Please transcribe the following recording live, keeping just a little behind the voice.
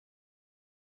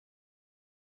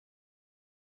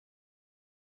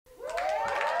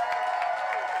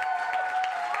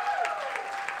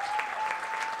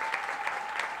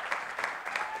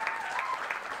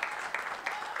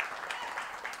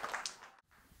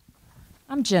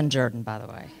I'm Jen Jordan, by the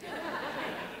way.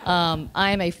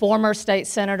 I am a former state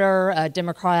senator, a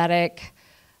Democratic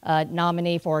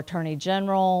nominee for Attorney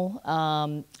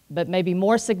General, but maybe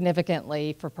more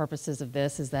significantly for purposes of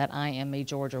this is that I am a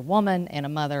Georgia woman and a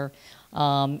mother,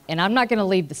 and I'm not going to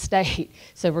leave the state,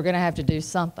 so we're going to have to do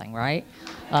something, right?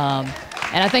 And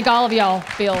I think all of y'all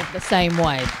feel the same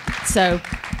way. So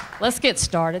let's get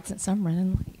started since I'm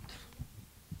running late.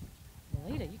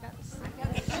 Melita, you got this.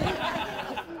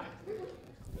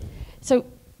 So,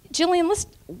 Gillian,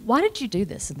 why did you do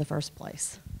this in the first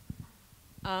place?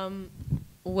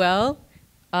 Well,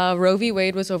 Roe v.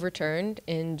 Wade was overturned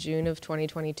in June of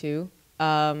 2022,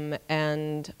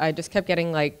 and I just kept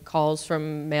getting like calls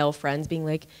from male friends being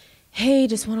like, "Hey,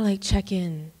 just want to like check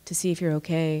in to see if you're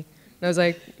okay." And I was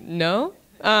like, "No,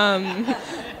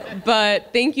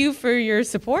 but thank you for your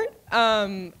support."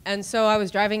 And so I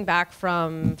was driving back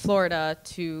from Florida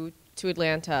to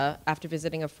Atlanta after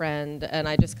visiting a friend, and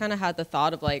I just kind of had the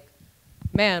thought of like,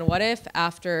 man, what if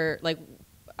after, like,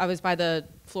 I was by the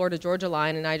Florida-Georgia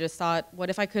line, and I just thought, what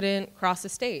if I couldn't cross the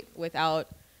state without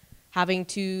having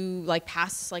to like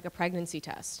pass like a pregnancy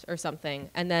test or something?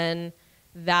 And then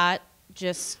that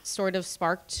just sort of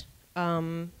sparked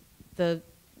the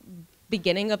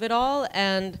beginning of it all,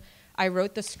 and I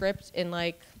wrote the script in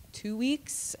like 2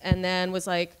 weeks, and then was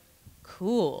like,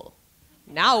 cool,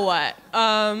 now what?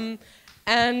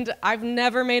 And I've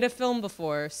never made a film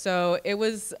before, so it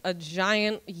was a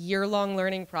giant year-long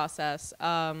learning process.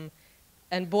 And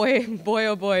boy,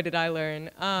 oh boy, did I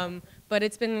learn. But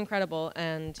it's been incredible,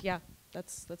 and yeah,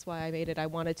 that's why I made it. I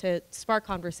wanted to spark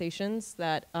conversations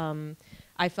that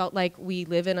I felt like we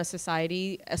live in a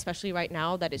society, especially right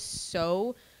now, that is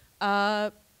so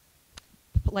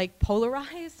like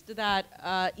polarized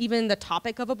that even the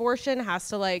topic of abortion has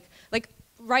to like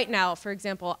right now, for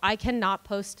example, I cannot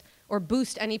post or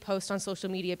boost any post on social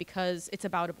media because it's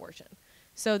about abortion.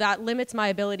 So that limits my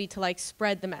ability to like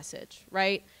spread the message,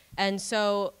 right? And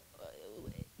so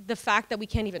the fact that we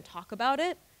can't even talk about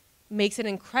it makes it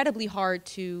incredibly hard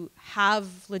to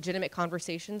have legitimate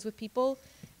conversations with people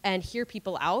and hear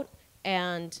people out.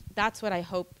 And that's what I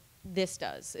hope this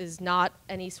does, is not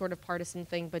any sort of partisan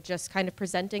thing, but just kind of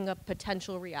presenting a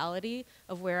potential reality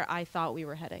of where I thought we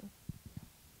were heading.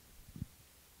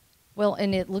 Well,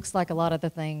 and it looks like a lot of the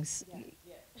things,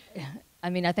 I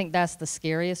mean, I think that's the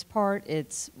scariest part.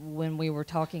 It's when we were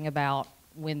talking about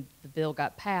when the bill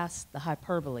got passed, the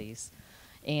hyperboles,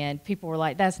 and people were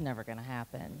like, that's never going to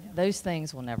happen. Yeah. Those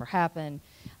things will never happen.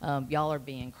 Y'all are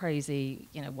being crazy.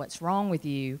 You know, what's wrong with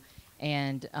you?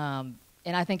 And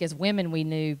I think as women, we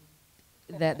knew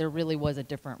that there really was a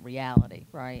different reality,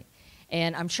 right?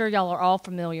 And I'm sure y'all are all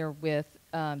familiar with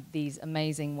these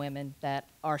amazing women that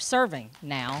are serving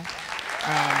now.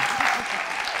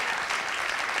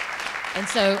 And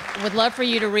so would love for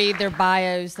you to read their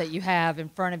bios that you have in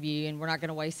front of you, and we're not going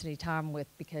to waste any time with,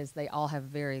 because they all have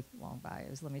very long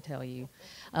bios, let me tell you.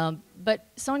 But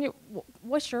Sonia,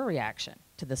 what's your reaction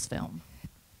to this film?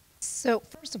 So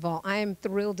first of all, I am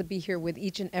thrilled to be here with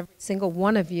each and every single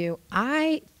one of you.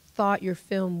 I thought your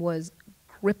film was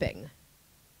gripping,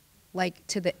 like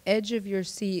to the edge of your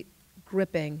seat,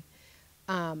 gripping,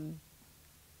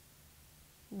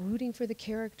 rooting for the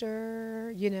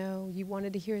character, you know, you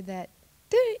wanted to hear that,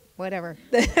 whatever.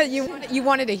 you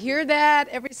wanted to hear that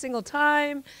every single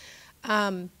time.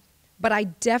 But I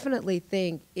definitely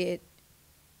think it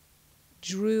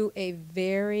drew a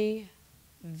very,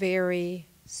 very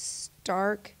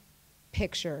stark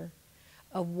picture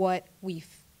of what we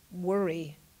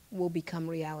worry will become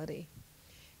reality.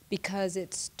 Because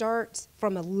it starts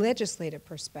from a legislative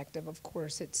perspective, of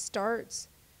course. It starts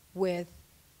with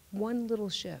one little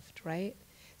shift, right?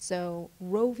 So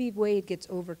Roe v. Wade gets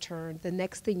overturned. The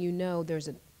next thing you know, there's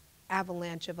an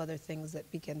avalanche of other things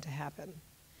that begin to happen.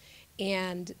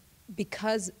 And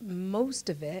because most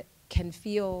of it can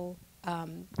feel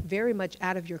very much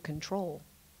out of your control,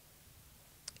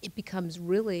 it becomes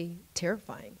really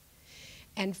terrifying.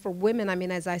 And for women, I mean,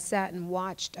 as I sat and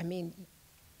watched, I mean,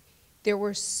 there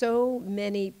were so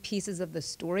many pieces of the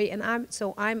story, and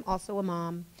I'm also a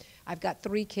mom. I've got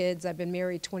 3 kids. I've been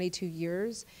married 22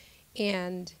 years,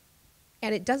 and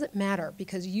it doesn't matter,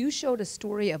 because you showed a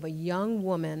story of a young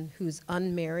woman who's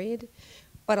unmarried,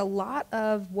 but a lot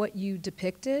of what you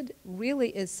depicted really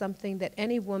is something that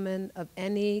any woman of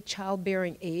any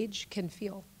childbearing age can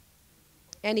feel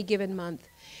any given month.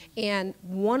 And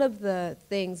one of the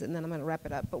things, and then I'm going to wrap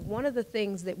it up, but one of the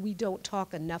things that we don't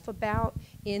talk enough about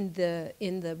in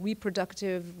the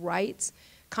reproductive rights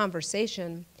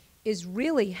conversation is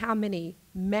really how many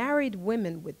married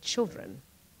women with children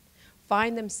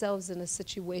find themselves in a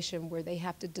situation where they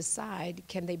have to decide,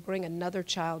 can they bring another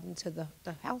child into the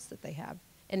house that they have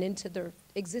and into their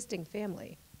existing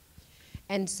family?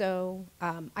 And so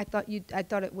I thought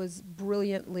it was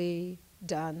brilliantly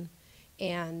done,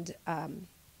 and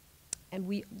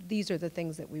these are the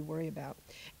things that we worry about.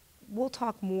 We'll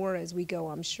talk more as we go,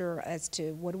 I'm sure, as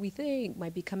to what do we think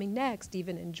might be coming next,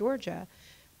 even in Georgia.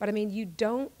 But I mean, you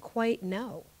don't quite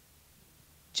know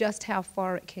just how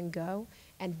far it can go.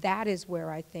 And that is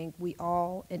where I think we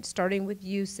all, and starting with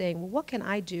you saying, well, what can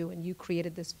I do? And you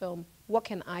created this film. What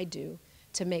can I do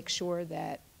to make sure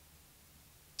that,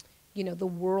 you know, the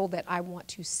world that I want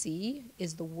to see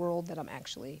is the world that I'm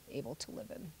actually able to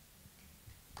live in?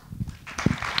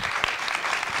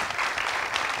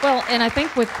 Well, and I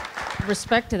think with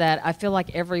respect to that, I feel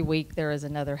like every week there is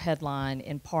another headline,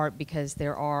 in part because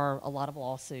there are a lot of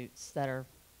lawsuits that are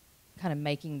kind of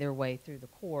making their way through the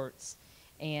courts.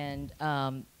 And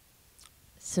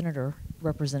Senator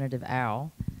Representative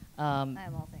Al. I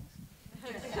am all things.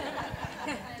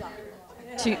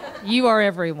 You are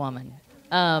every woman.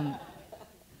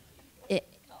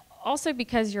 Also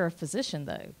because you're a physician,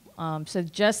 though. So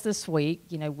just this week,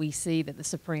 you know, we see that the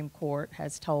Supreme Court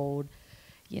has told,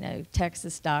 you know,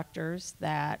 Texas doctors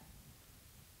that,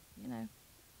 you know,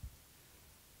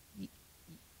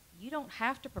 you don't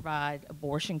have to provide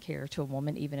abortion care to a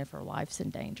woman even if her life's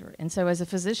in danger. And so as a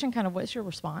physician, kind of what's your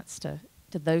response to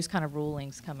those kind of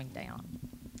rulings coming down?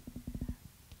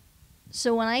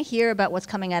 So when I hear about what's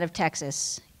coming out of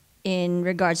Texas in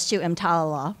regards to EMTALA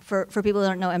law, for people who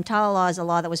don't know, EMTALA law is a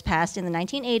law that was passed in the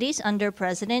 1980s under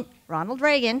President Ronald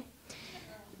Reagan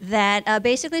that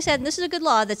basically said, and this is a good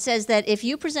law, that says that if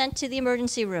you present to the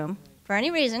emergency room for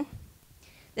any reason,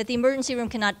 that the emergency room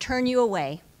cannot turn you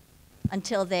away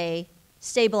until they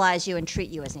stabilize you and treat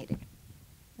you as needed.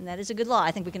 And that is a good law.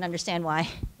 I think we can understand why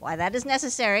that is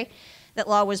necessary. That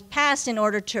law was passed in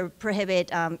order to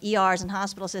prohibit ERs and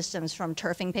hospital systems from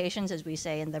turfing patients, as we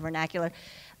say in the vernacular,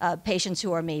 patients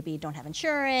who are maybe don't have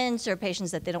insurance, or patients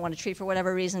that they don't want to treat for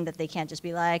whatever reason, that they can't just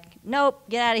be like, nope,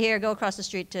 get out of here, go across the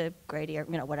street to Grady, or,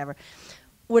 you know,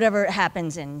 whatever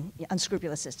happens in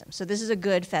unscrupulous systems. So this is a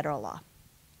good federal law.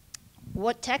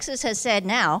 What Texas has said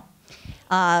now,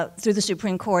 through the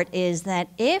Supreme Court, is that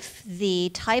if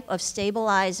the type of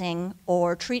stabilizing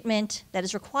or treatment that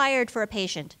is required for a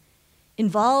patient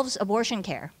involves abortion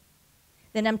care,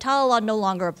 then EMTALA law no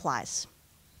longer applies.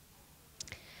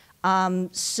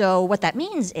 So what that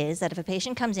means is that if a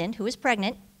patient comes in who is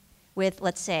pregnant with,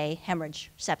 let's say,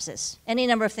 hemorrhage, sepsis, any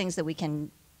number of things that we can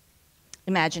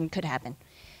imagine could happen,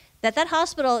 that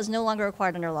hospital is no longer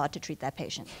required under law to treat that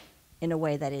patient in a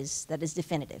way that is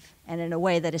definitive, and in a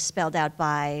way that is spelled out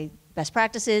by best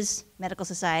practices, medical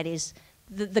societies,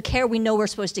 the care we know we're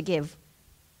supposed to give,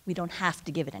 we don't have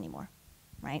to give it anymore,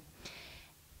 right?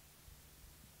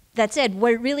 That said,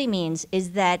 what it really means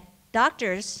is that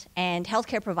doctors and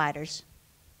healthcare providers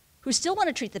who still want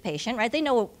to treat the patient, right? We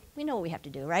know what we have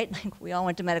to do, right? Like, we all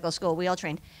went to medical school, we all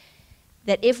trained.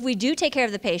 That if we do take care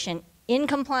of the patient in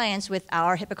compliance with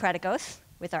our Hippocratic Oath,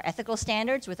 with our ethical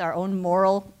standards, with our own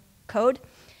moral code,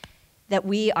 that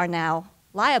we are now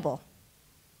liable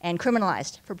and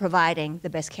criminalized for providing the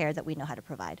best care that we know how to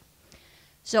provide.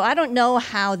 So I don't know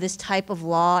how this type of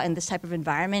law and this type of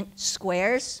environment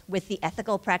squares with the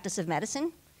ethical practice of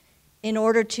medicine. In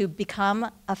order to become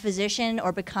a physician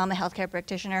or become a healthcare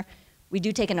practitioner, we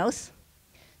do take an oath.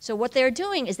 So what they're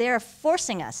doing is they are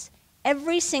forcing us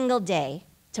every single day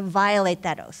to violate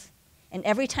that oath. And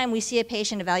every time we see a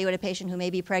patient, evaluate a patient who may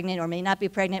be pregnant or may not be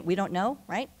pregnant, we don't know,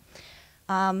 right?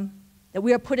 That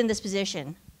we are put in this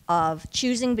position of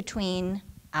choosing between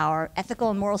our ethical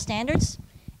and moral standards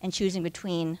and choosing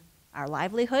between our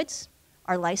livelihoods,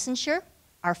 our licensure,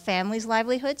 our family's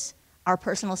livelihoods, our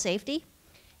personal safety.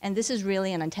 And this is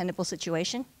really an untenable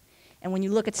situation. And when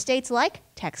you look at states like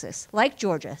Texas, like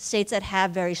Georgia, states that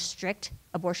have very strict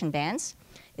abortion bans,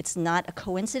 it's not a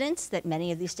coincidence that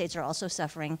many of these states are also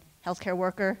suffering healthcare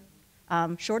worker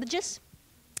shortages.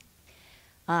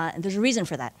 And there's a reason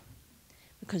for that.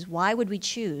 Because why would we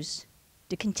choose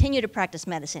to continue to practice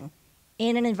medicine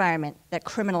in an environment that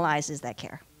criminalizes that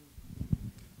care?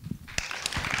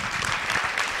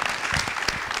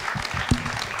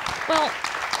 Well,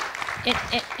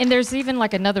 and there's even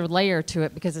like another layer to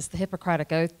it, because it's the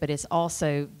Hippocratic Oath, but it's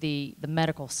also the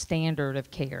medical standard of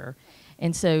care.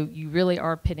 And so you really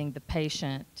are pitting the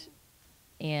patient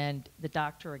and the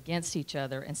doctor against each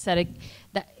other. Instead of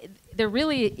that, there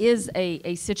really is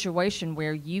a situation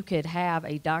where you could have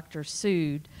a doctor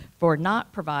sued for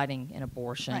not providing an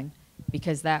abortion, right,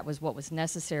 because that was what was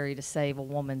necessary to save a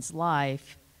woman's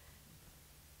life.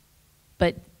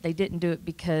 but they didn't do it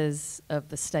because of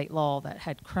the state law that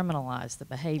had criminalized the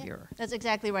behavior. That's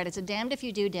exactly right. It's a damned if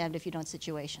you do, damned if you don't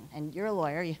situation. And you're a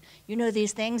lawyer. You know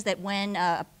these things that when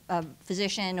a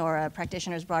physician or a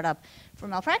practitioner is brought up for a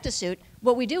malpractice suit,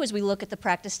 what we do is we look at the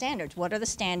practice standards. What are the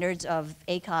standards of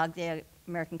ACOG, the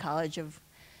American College of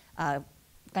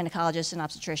Gynecologists and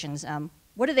Obstetricians?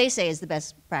 What do they say is the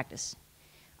best practice?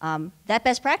 That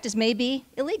best practice may be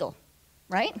illegal,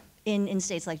 right? In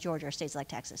states like Georgia or states like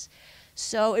Texas.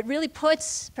 So it really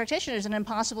puts practitioners in an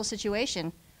impossible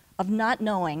situation of not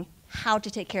knowing how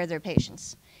to take care of their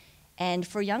patients. And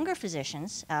for younger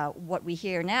physicians, what we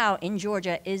hear now in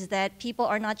Georgia is that people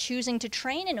are not choosing to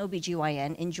train in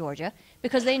OBGYN in Georgia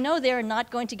because they know they're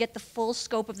not going to get the full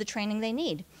scope of the training they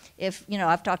need. If,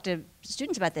 I've talked to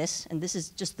students about this, and this is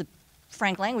just the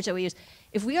frank language that we use.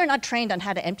 If we are not trained on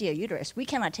how to empty a uterus, we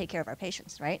cannot take care of our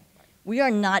patients, right? We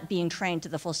are not being trained to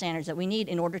the full standards that we need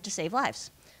in order to save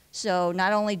lives. So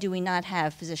not only do we not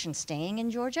have physicians staying in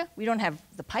Georgia, we don't have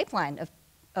the pipeline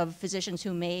of physicians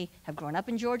who may have grown up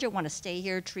in Georgia, want to stay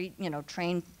here,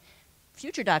 train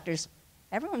future doctors.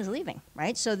 Everyone is leaving,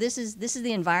 right? So this is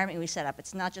the environment we set up.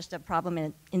 It's not just a problem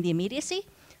in the immediacy,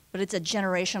 but it's a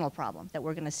generational problem that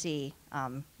we're going to see.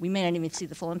 We may not even see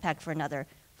the full impact for another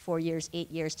 4 years,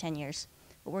 8 years, 10 years,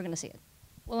 but we're going to see it.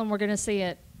 Well, and we're going to see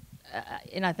it,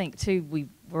 and I think, too,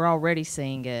 we're already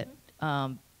seeing it,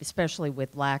 especially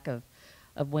with lack of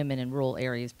women in rural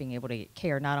areas being able to get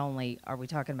care. Not only are we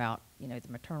talking about, the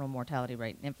maternal mortality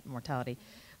rate and infant mortality,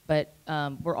 but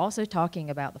we're also talking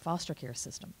about the foster care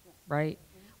system, right?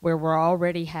 Where we're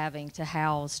already having to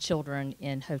house children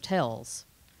in hotels.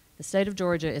 The state of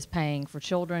Georgia is paying for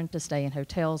children to stay in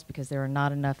hotels because there are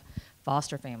not enough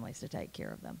foster families to take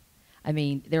care of them. I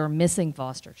mean, there are missing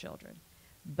foster children.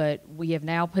 But we have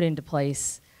now put into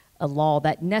place a law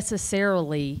that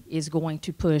necessarily is going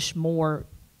to push more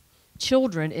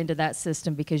children into that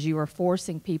system because you are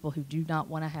forcing people who do not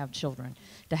want to have children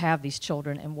to have these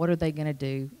children. And what are they going to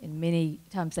do? And many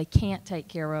times they can't take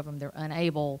care of them. They're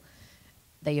unable.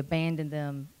 They abandon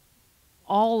them.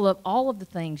 All of the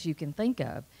things you can think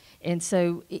of. And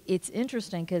so it's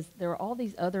interesting because there are all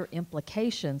these other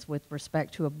implications with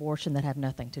respect to abortion that have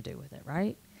nothing to do with it,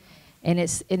 right? And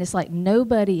it's like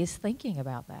nobody is thinking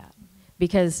about that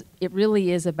because it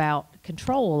really is about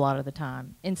control a lot of the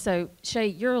time. And so, Shay,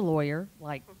 you're a lawyer,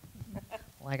 like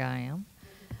I am.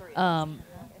 I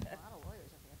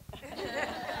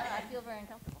feel very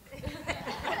uncomfortable.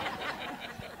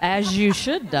 As you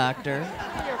should, doctor.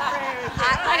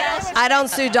 I don't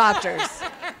sue doctors.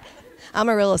 I'm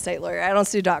a real estate lawyer. I don't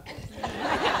sue doctors.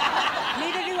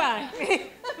 Neither do I.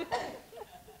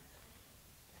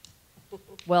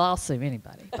 Well, I'll sue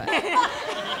anybody, but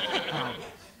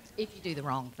if you do the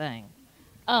wrong thing.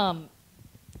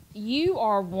 You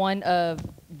are one of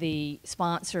the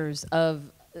sponsors of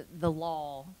the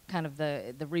law, kind of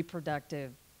the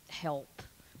reproductive health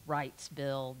rights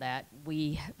bill that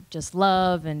we just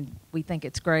love and we think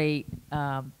it's great.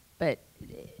 But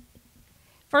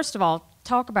first of all,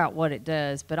 talk about what it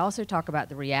does, but also talk about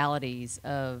the realities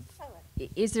of, do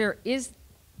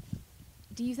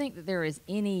you think that there is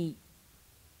any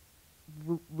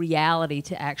reality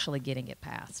to actually getting it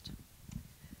passed?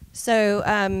 So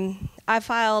I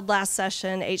filed last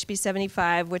session HB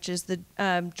 75, which is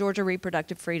the Georgia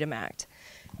Reproductive Freedom Act.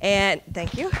 And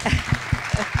thank you.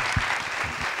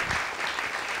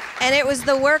 And it was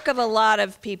the work of a lot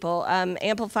of people.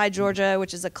 Amplify Georgia,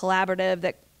 which is a collaborative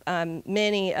that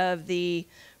many of the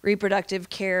reproductive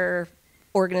care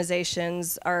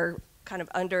organizations are kind of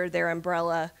under their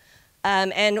umbrella.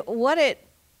 And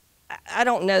I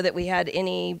don't know that we had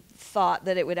any thought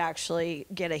that it would actually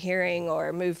get a hearing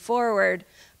or move forward,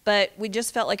 but we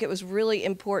just felt like it was really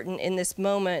important in this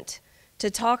moment to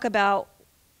talk about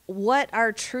what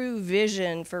our true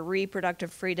vision for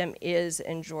reproductive freedom is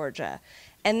in Georgia.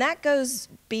 And that goes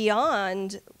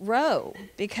beyond Roe,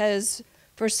 because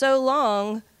for so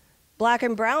long, Black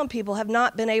and brown people have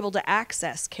not been able to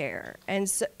access care. And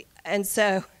so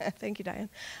thank you, Diane.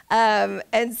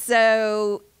 And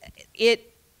so it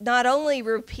not only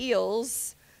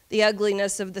repeals the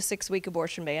ugliness of the 6-week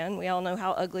abortion ban. We all know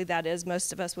how ugly that is.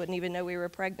 Most of us wouldn't even know we were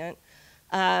pregnant.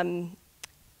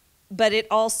 But it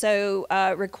also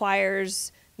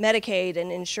requires Medicaid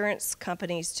and insurance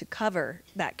companies to cover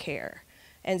that care.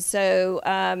 And so,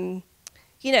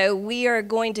 we are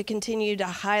going to continue to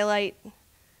highlight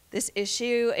this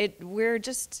issue.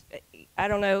 I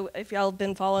don't know if y'all have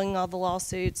been following all the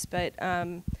lawsuits, but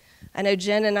I know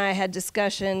Jen and I had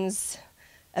discussions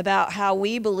about how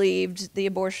we believed the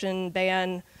abortion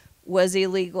ban was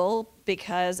illegal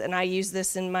because, and I use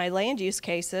this in my land use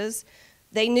cases,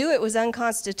 they knew it was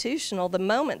unconstitutional the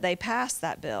moment they passed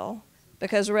that bill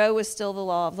because Roe was still the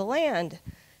law of the land.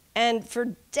 And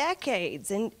for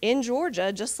decades in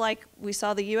Georgia, just like we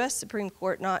saw the U.S. Supreme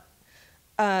Court not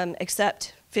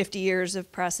accept 50 years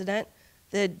of precedent,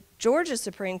 the Georgia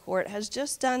Supreme Court has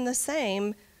just done the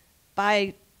same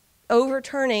by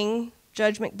overturning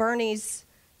Judge McBurney's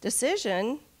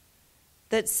decision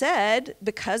that said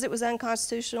because it was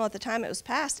unconstitutional at the time it was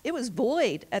passed, it was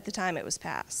void at the time it was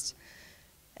passed.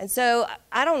 And so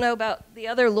I don't know about the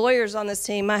other lawyers on this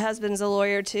team. My husband's a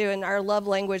lawyer too, and our love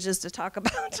language is to talk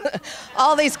about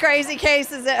all these crazy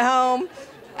cases at home.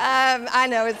 I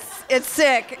know it's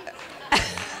sick.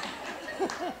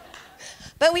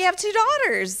 But we have 2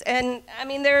 daughters, and I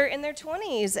mean, they're in their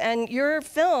 20s, and your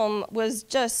film was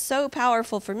just so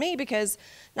powerful for me because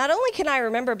not only can I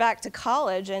remember back to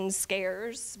college and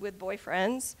scares with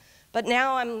boyfriends, but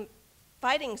now I'm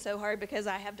fighting so hard because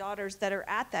I have daughters that are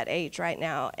at that age right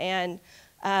now, and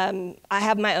I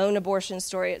have my own abortion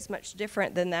story. It's much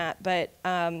different than that, but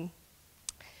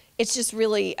it's just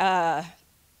really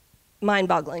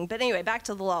mind-boggling. But anyway, back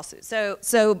to the lawsuit.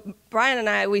 So Brian and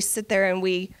I, we sit there and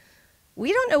we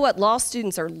don't know what law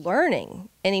students are learning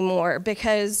anymore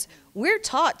because we're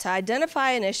taught to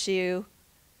identify an issue,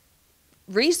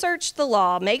 research the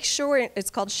law, make sure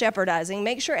it's called shepherdizing,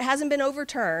 make sure it hasn't been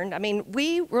overturned. I mean,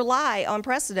 we rely on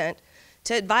precedent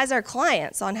to advise our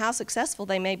clients on how successful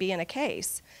they may be in a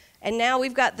case. And now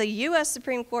we've got the U.S.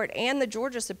 Supreme Court and the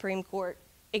Georgia Supreme Court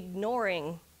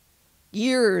ignoring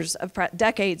years of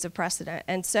decades of precedent.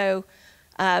 And so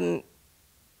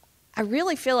I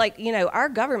really feel like, you know, our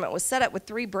government was set up with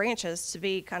 3 branches to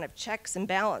be kind of checks and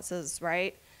balances,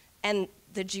 right? And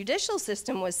the judicial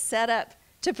system was set up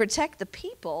to protect the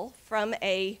people from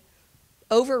a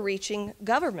overreaching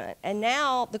government. And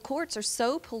now the courts are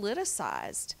so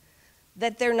politicized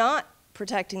that they're not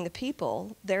protecting the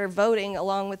people. They're voting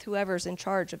along with whoever's in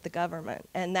charge of the government.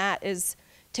 And that is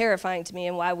terrifying to me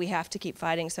and why we have to keep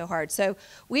fighting so hard. So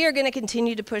we are going to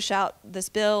continue to push out this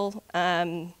bill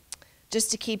just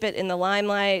to keep it in the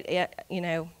limelight. You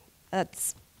know,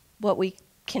 that's what we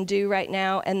can do right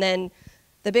now. And then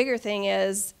the bigger thing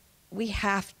is we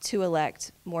have to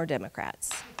elect more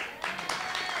Democrats.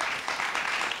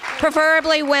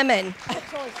 Preferably women.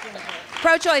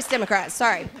 Pro-choice Democrats,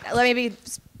 sorry. Let me be,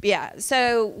 yeah.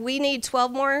 So we need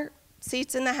 12 more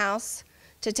seats in the House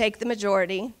to take the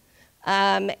majority.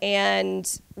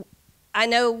 And I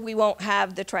know we won't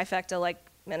have the trifecta like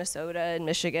Minnesota and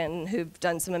Michigan, who've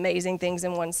done some amazing things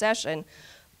in one session.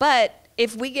 But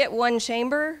if we get one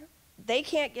chamber, they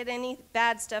can't get any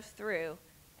bad stuff through.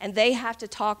 And they have to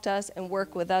talk to us and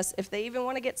work with us if they even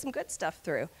want to get some good stuff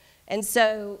through. And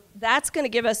so that's going to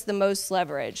give us the most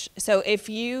leverage. So if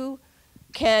you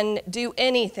can do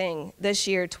anything this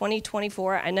year,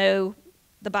 2024, I know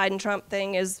the Biden-Trump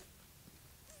thing is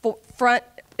front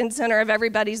and center of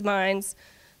everybody's minds,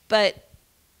 but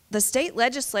the state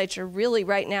legislature really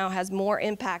right now has more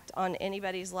impact on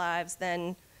anybody's lives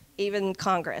than even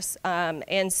Congress.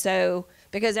 And so,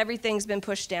 because everything's been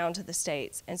pushed down to the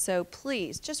states. And so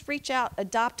please, just reach out,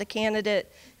 adopt a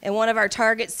candidate in one of our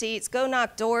target seats, go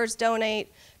knock doors,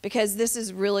 donate, because this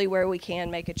is really where we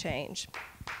can make a change.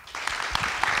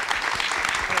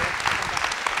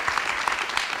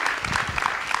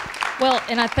 Well,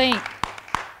 and I think,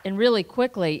 and really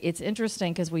quickly, it's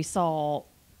interesting because we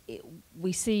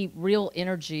see real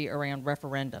energy around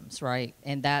referendums, right?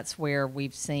 And that's where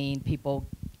we've seen people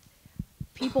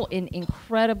in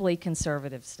incredibly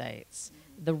conservative states,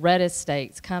 the reddest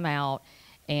states, come out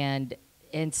and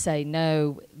say,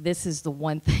 no, this is the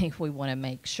one thing we want to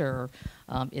make sure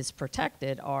is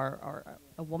protected, are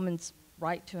a woman's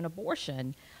right to an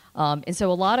abortion. And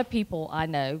so a lot of people I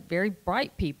know, very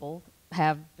bright people,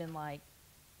 have been like,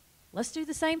 let's do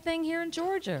the same thing here in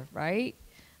Georgia, right?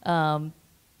 And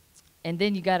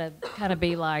then you got to kind of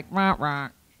be like, rah, rah.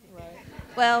 Right.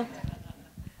 Well,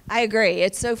 I agree.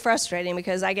 It's so frustrating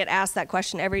because I get asked that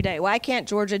question every day. Why can't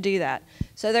Georgia do that?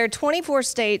 So there are 24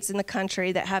 states in the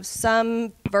country that have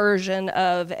some version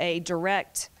of a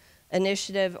direct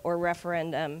initiative or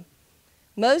referendum.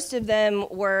 Most of them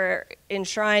were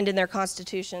enshrined in their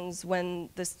constitutions when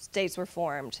the states were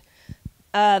formed.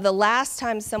 The last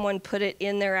time someone put it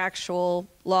in their actual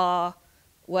law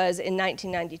was in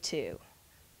 1992.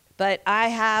 But I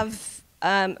have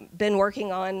been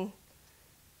working on,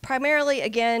 primarily,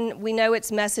 again, we know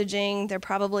it's messaging. They're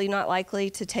probably not likely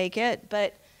to take it.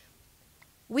 But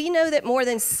we know that more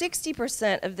than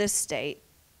 60% of this state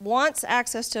wants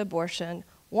access to abortion,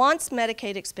 wants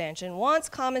Medicaid expansion, wants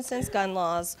common sense gun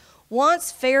laws,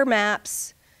 wants fair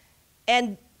maps.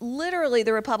 And literally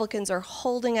the Republicans are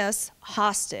holding us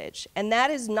hostage, and that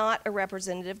is not a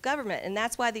representative government, and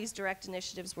that's why these direct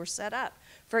initiatives were set up.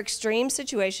 For extreme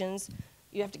situations,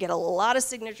 you have to get a lot of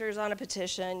signatures on a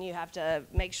petition, you have to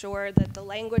make sure that the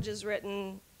language is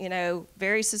written, you know,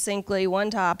 very succinctly,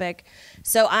 one topic.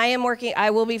 So I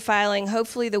will be filing,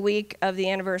 hopefully the week of the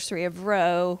anniversary of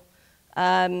Roe,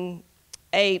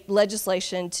 a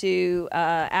legislation to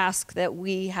ask that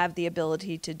we have the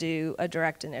ability to do a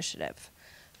direct initiative.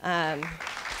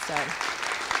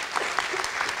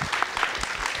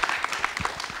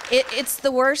 It's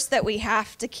the worst that we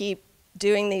have to keep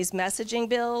doing these messaging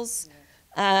bills,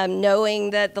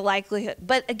 knowing that the likelihood,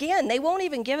 but again, they won't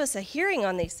even give us a hearing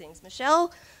on these things.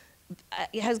 Michelle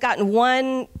has gotten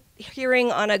one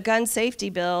hearing on a gun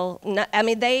safety bill. I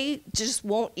mean, they just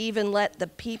won't even let the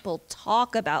people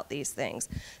talk about these things.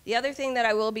 The other thing that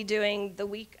I will be doing the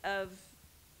week of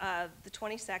the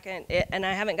 22nd, and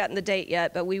I haven't gotten the date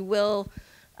yet, but we will,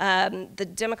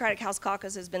 the Democratic House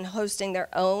Caucus has been hosting their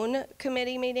own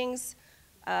committee meetings.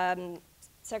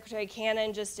 Secretary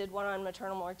Cannon just did one on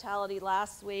maternal mortality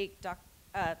last week.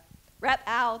 Rep.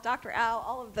 Al, Dr. Al,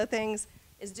 all of the things,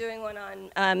 is doing one on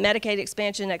Medicaid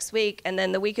expansion next week, and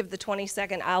then the week of the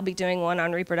 22nd, I'll be doing one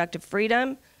on reproductive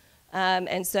freedom.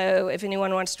 And so if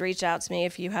anyone wants to reach out to me,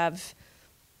 if you have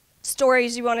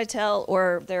stories you want to tell,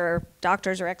 or there are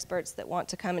doctors or experts that want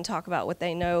to come and talk about what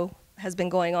they know has been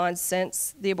going on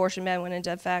since the abortion ban went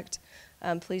into effect,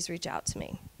 please reach out to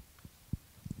me.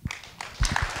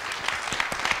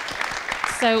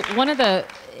 So one of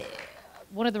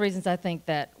the reasons I think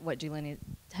that what Gillian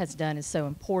has done is so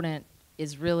important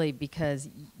is really because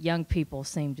young people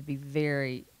seem to be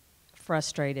very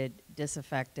frustrated,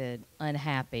 disaffected,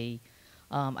 unhappy.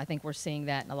 I think we're seeing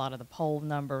that in a lot of the poll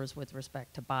numbers with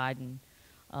respect to Biden.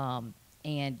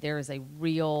 And there's a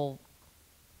real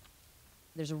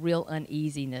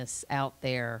uneasiness out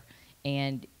there.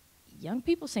 And young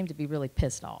people seem to be really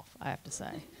pissed off, I have to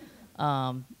say.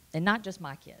 And not just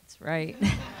my kids, right?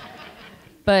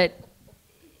 But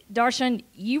Darshan,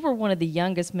 you were one of the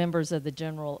youngest members of the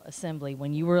General Assembly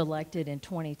when you were elected in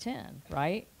 2010,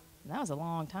 right? That was a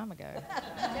long time ago.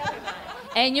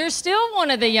 And you're still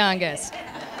one of the youngest.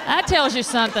 That tells you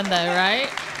something, though, right?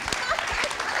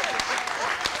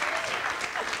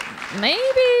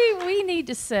 Maybe we need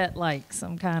to set, like,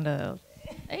 some kind of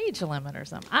age limit or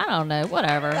something. I don't know,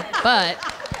 whatever.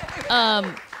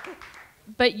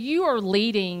 But you are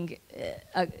leading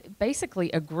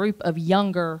basically a group of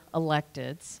younger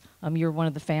electeds. You're one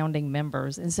of the founding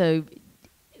members. And so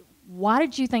why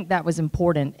did you think that was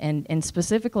important, and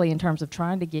specifically in terms of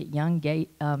trying to get young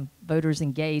voters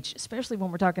engaged, especially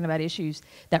when we're talking about issues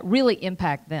that really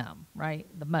impact them, right,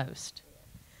 the most?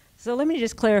 So let me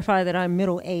just clarify that I'm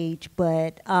middle-aged,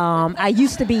 but I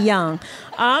used to be young.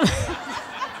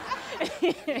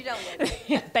 You don't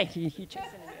look. Thank you. You chose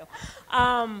in the middle.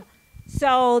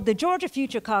 So the Georgia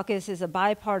Future Caucus is a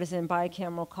bipartisan,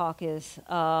 bicameral caucus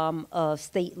of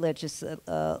state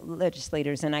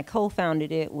legislators, and I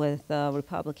co-founded it with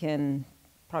Republican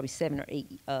probably 7 or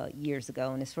 8 years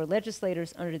ago, and it's for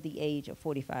legislators under the age of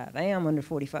 45. I am under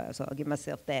 45, so I'll give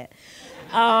myself that.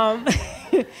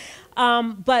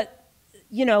 But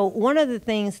you know, one of the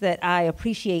things that I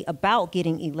appreciate about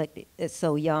getting elected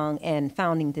so young and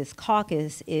founding this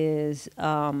caucus is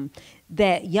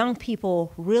that young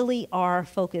people really are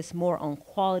focused more on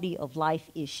quality of life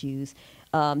issues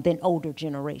than older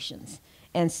generations.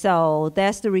 And so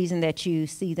that's the reason that you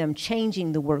see them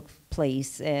changing the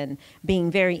workplace and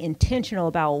being very intentional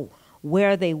about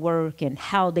where they work and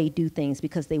how they do things,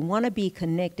 because they want to be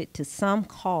connected to some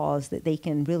cause that they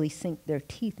can really sink their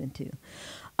teeth into.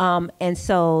 And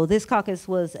so this caucus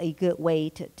was a good way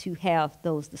to have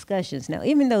those discussions. Now,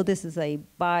 even though this is a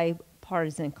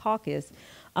bipartisan caucus,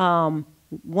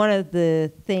 one of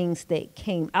the things that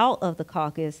came out of the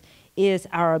caucus is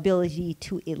our ability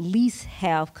to at least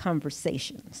have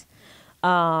conversations.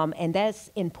 And that's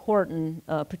important,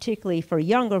 particularly for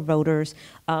younger voters,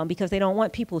 because they don't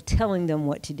want people telling them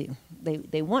what to do.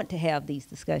 They want to have these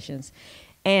discussions.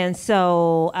 And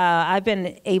so I've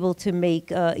been able to make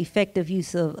effective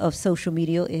use of social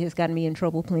media. It has gotten me in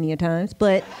trouble plenty of times,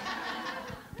 but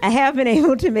I have been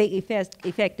able to make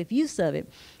effective use of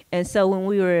it. And so when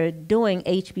we were doing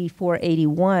HB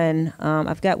 481,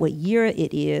 I forgot what year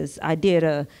it is, I did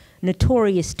a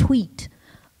notorious tweet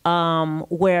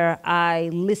where I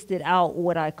listed out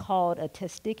what I called a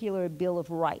testicular Bill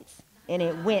of Rights, and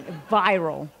it went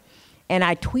viral. And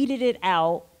I tweeted it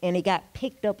out, and it got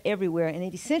picked up everywhere. And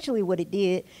it essentially what it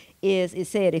did is it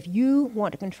said, if you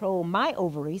want to control my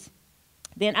ovaries,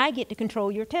 then I get to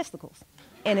control your testicles.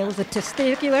 And it was a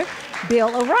testicular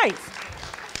Bill of Rights.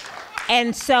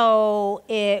 And so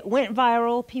it went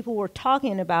viral. People were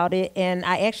talking about it, and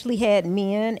I actually had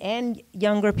men and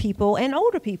younger people and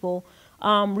older people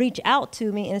reach out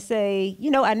to me and say, you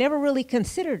know, I never really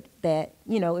considered that,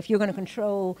 you know, if we're going to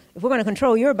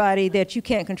control your body, that you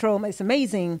can't control. It's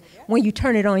amazing when you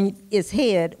turn it on its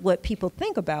head what people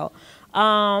think about.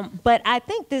 But I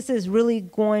think this is really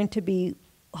going to be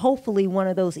hopefully one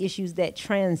of those issues that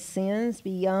transcends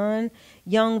beyond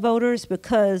young voters,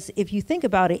 because if you think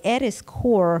about it, at its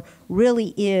core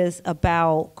really is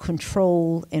about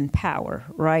control and power,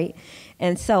 right?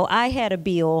 And so I had a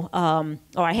bill,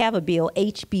 or I have a bill,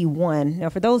 HB1. Now,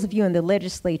 for those of you in the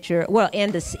legislature, well,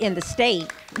 in the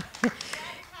state,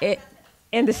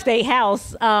 in the state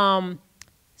house.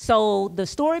 So the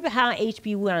story behind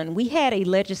HB1, we had a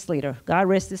legislator, God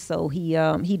rest his soul,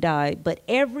 he died, but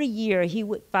every year he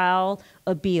would file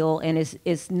a bill, and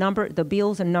it's numbered, the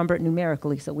bills are numbered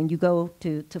numerically, so when you go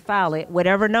to file it,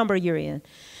 whatever number you're in,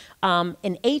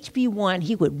 in HB1,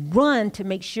 he would run to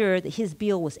make sure that his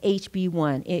bill was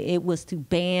HB1. It was to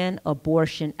ban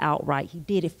abortion outright. He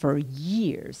did it for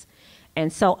years.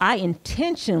 And so I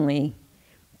intentionally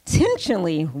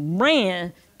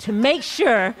ran to make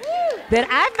sure that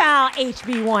I filed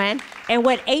HB1. And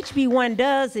what HB1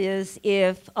 does is,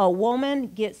 if a woman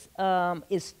gets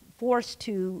is forced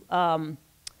to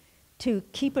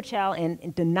keep a child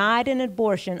and denied an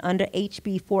abortion under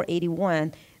HB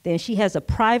 481, then she has a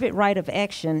private right of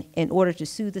action in order to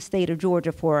sue the state of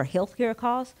Georgia for health care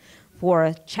costs, for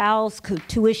a child's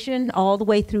tuition all the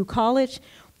way through college,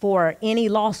 for any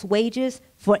lost wages,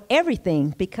 for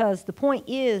everything. Because the point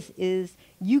is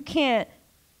you can't,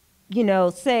 you know,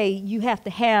 say you have to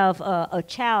have a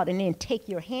child and then take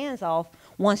your hands off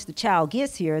once the child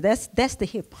gets here. That's the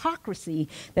hypocrisy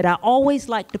that I always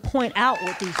like to point out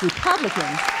with these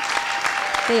Republicans.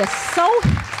 They are so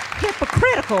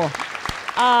hypocritical.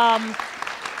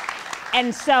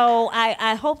 And so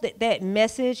I hope that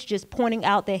message, just pointing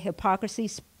out that hypocrisy,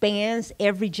 spans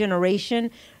every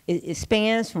generation. It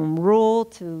spans from rural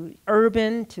to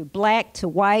urban to black to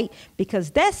white, because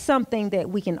that's something that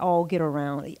we can all get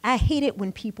around. I hate it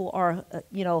when people are,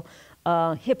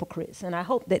 hypocrites, and I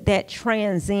hope that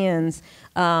transcends,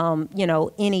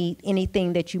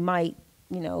 anything that you might,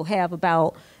 have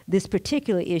about this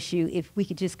particular issue. If we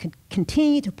could just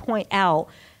continue to point out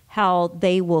how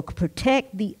they will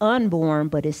protect the unborn,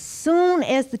 but as soon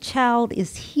as the child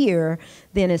is here,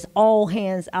 then it's all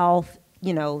hands off.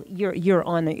 You're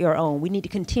on your own. We need to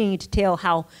continue to tell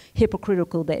how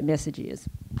hypocritical that message is.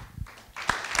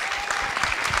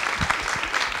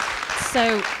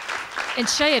 So, and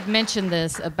Shay had mentioned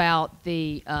this about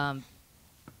the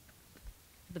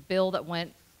bill that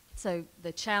went, so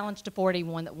the challenge to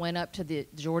 481 that went up to the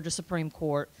Georgia Supreme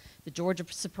Court. The Georgia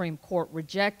Supreme Court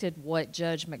rejected what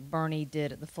Judge McBurney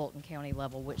did at the Fulton County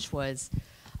level, which was,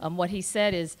 what he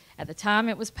said is, at the time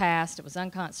it was passed, it was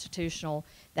unconstitutional.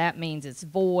 That means it's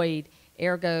void.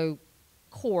 Ergo,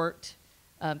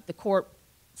 the court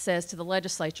says to the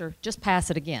legislature, just pass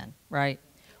it again, right?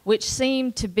 Which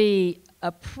seemed to be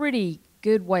a pretty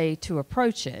good way to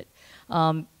approach it.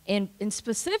 And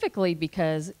specifically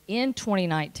because in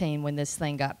 2019, when this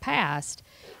thing got passed,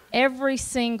 every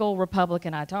single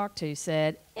Republican I talked to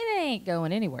said, it ain't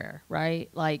going anywhere, right?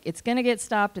 Like, it's going to get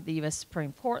stopped at the U.S.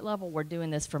 Supreme Court level. We're doing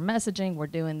this for messaging. We're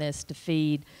doing this to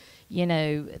feed,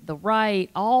 the right,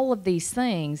 all of these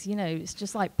things. It's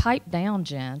just like, pipe down,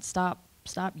 Jen. Stop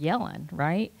yelling,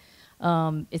 right?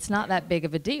 It's not that big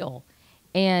of a deal.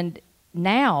 And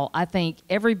now I think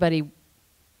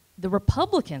the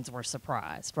Republicans were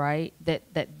surprised, right,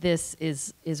 that this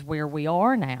is where we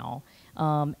are now.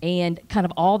 And kind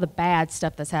of all the bad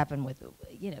stuff that's happened with,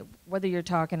 whether you're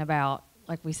talking about,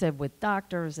 like we said, with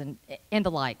doctors and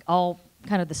the like, all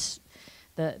kind of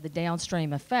the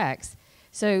downstream effects.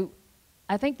 So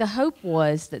I think the hope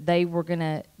was that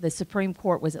the Supreme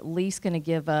Court was at least going to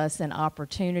give us an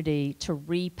opportunity to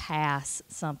repass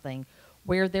something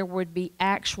where there would be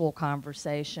actual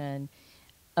conversation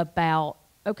about,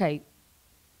 okay,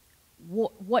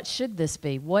 what should this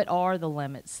be? What are the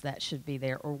limits that should be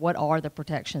there, or what are the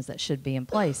protections that should be in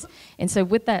place? And so,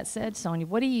 with that said, Sonia,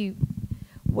 what do you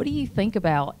think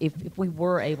about if we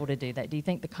were able to do that? Do you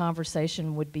think the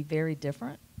conversation would be very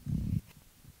different?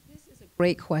 This is a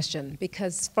Great question,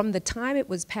 because from the time it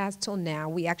was passed till now,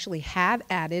 we actually have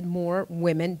added more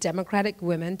women, Democratic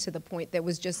women, to the point that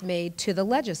was just made to the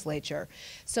legislature.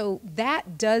 So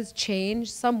that does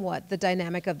change somewhat the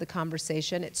dynamic of the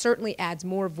conversation. It certainly adds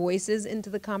more voices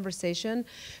into the conversation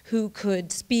who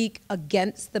could speak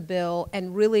against the bill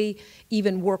and really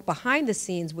even work behind the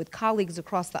scenes with colleagues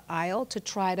across the aisle to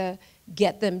try to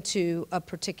get them to a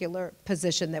particular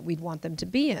position that we'd want them to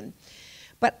be in.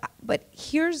 But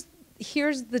here's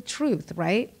the truth,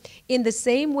 right? In the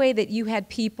same way that you had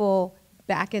people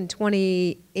back in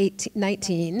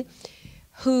 2019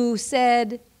 who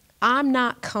said, I'm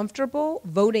not comfortable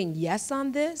voting yes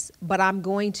on this, but I'm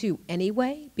going to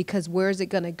anyway, because where is it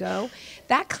going to go?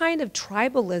 That kind of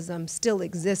tribalism still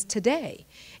exists today.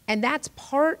 And that's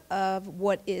part of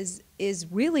what is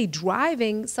really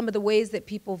driving some of the ways that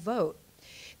people vote.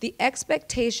 The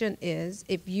expectation is,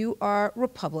 if you are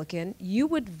Republican, you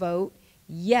would vote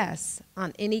yes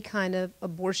on any kind of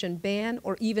abortion ban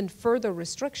or even further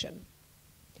restriction.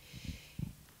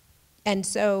 And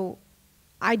so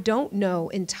I don't know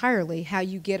entirely how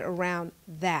you get around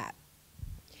that.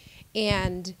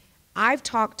 And I've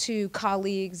talked to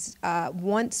colleagues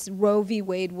once Roe v.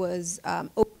 Wade was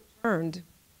overturned,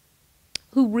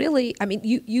 who really, I mean,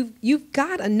 you've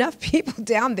got enough people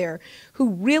down there who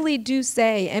really do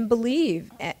say and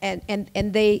believe,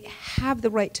 and they have the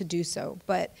right to do so.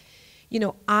 But, you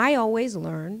know, I always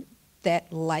learn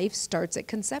that life starts at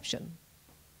conception.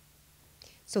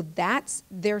 So that's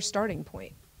their starting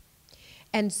point.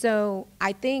 And so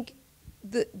I think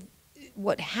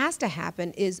what has to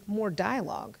happen is more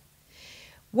dialogue.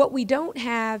 What we don't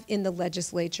have in the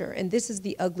legislature, and this is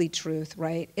the ugly truth,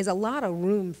 right, is a lot of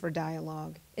room for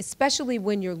dialogue, especially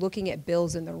when you're looking at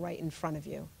bills and they're right in front of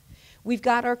you. We've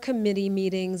got our committee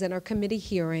meetings and our committee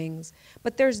hearings,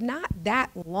 but there's not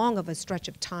that long of a stretch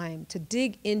of time to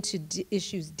dig into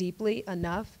issues deeply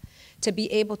enough to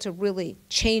be able to really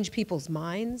change people's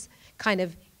minds kind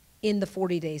of in the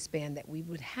 40-day span that we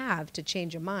would have to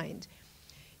change a mind.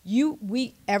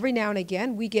 We every now and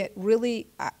again, we get really,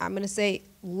 I'm going to say,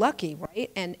 lucky,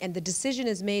 right? And the decision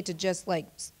is made to just like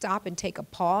stop and take a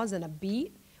pause and a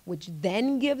beat, which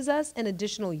then gives us an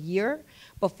additional year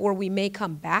before we may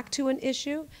come back to an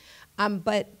issue.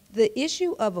 But the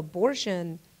issue of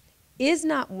abortion is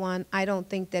not one, I don't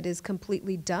think, that is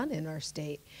completely done in our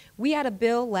state. We had a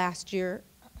bill last year,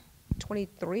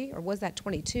 23, or was that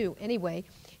 22? Anyway,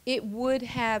 it would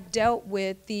have dealt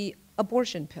with the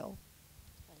abortion pill.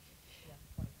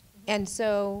 And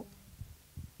so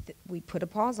we put a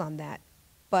pause on that.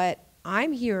 But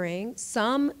I'm hearing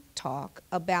some talk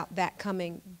about that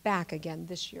coming back again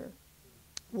this year.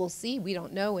 We'll see. We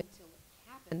don't know until it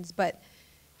happens. But,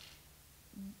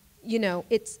 you know,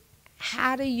 it's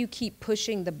how do you keep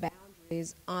pushing the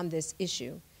boundaries on this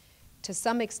issue? To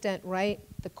some extent, right,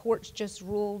 the courts just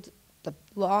ruled, the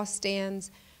law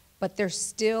stands, but there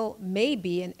still may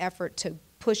be an effort to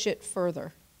push it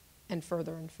further and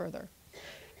further and further.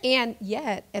 And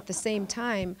yet, at the same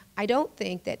time, I don't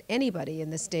think that anybody in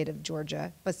the state of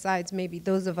Georgia, besides maybe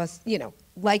those of us, you know,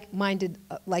 like-minded,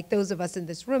 like those of us in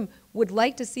this room, would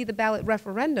like to see the ballot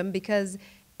referendum, because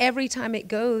every time it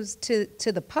goes to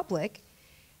the public,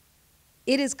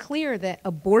 it is clear that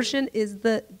abortion is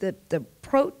the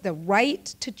right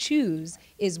to choose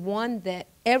is one that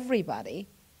everybody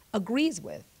agrees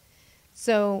with.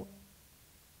 So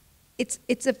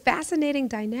it's a fascinating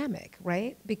dynamic,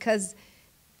 right? Because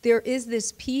there is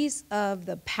this piece of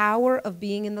the power of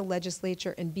being in the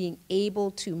legislature and being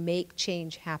able to make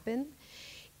change happen.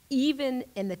 And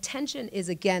the tension is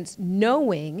against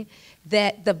knowing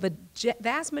that the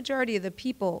vast majority of the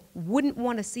people wouldn't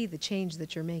want to see the change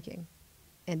that you're making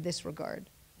in this regard.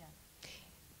 Yeah.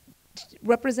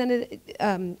 Representative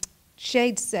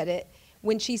Shade said it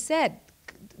when she said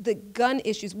the gun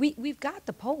issues. We've got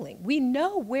the polling. We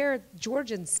know where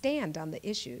Georgians stand on the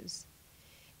issues.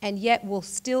 And yet we'll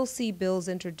still see bills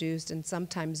introduced and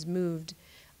sometimes moved.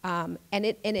 And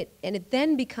it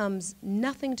then becomes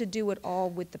nothing to do at all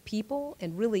with the people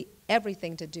and really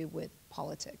everything to do with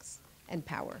politics and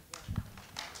power.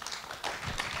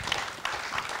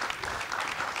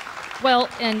 Well,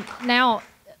 and now,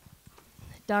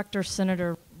 Dr.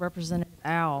 Senator Representative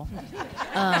Al,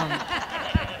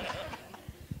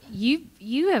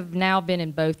 you have now been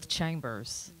in both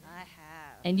chambers. I have.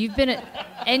 And you've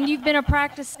been a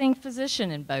practicing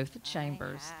physician in both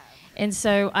chambers. And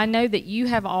so I know that you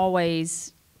have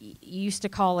always, you used to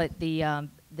call it the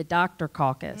doctor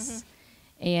caucus.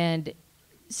 Mm-hmm. And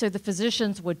so the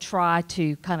physicians would try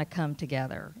to kind of come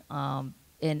together.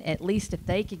 And at least if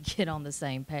they could get on the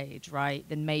same page, right,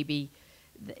 then maybe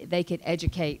they could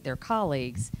educate their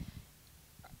colleagues.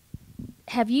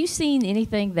 have you seen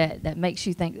anything that makes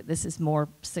you think that this is more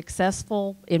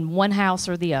successful in one house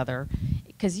or the other?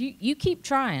 Because you keep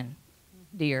trying,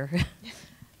 dear.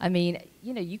 I mean,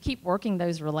 you know, you keep working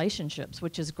those relationships,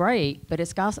 which is great, but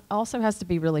it also has to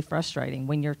be really frustrating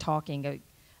when you're talking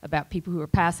about people who are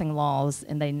passing laws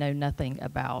and they know nothing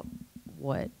about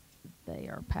what they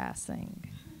are passing.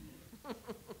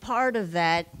 Part of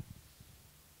that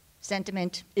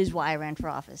sentiment is why I ran for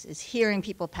office, is hearing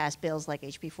people pass bills like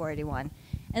HB 481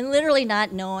 and literally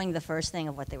not knowing the first thing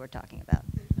of what they were talking about,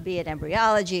 be it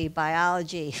embryology,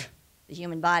 biology, the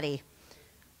human body,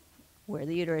 where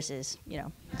the uterus is, you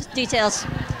know, just details,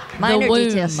 minor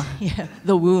details. Yeah,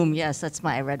 the womb, yes, that's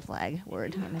my red flag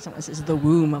word. When someone says the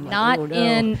womb, I'm like, Not oh, no.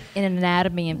 in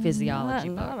anatomy and physiology,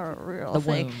 Not but a real the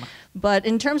thing. womb. But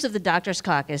in terms of the doctors'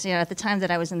 caucus, you know, at the time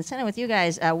that I was in the Senate with you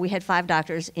guys, we had 5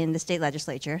 doctors in the state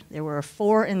legislature. There were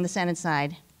 4 in the Senate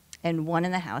side and 1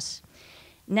 in the House.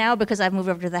 Now, because I've moved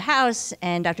over to the House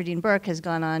and Dr. Dean Burke has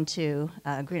gone on to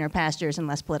greener pastures and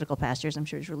less political pastures, I'm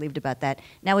sure he's relieved about that.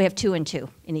 Now we have 2 and 2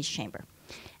 in each chamber.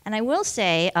 And I will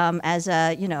say, as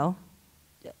a, you know,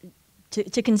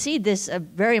 to concede this, a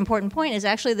very important point is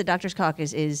actually the doctors'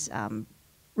 caucus is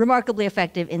remarkably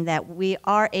effective in that we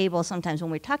are able sometimes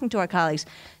when we're talking to our colleagues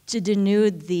to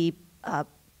denude the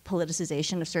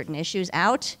politicization of certain issues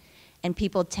out, and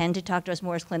people tend to talk to us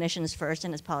more as clinicians first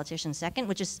and as politicians second,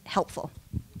 which is helpful.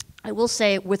 I will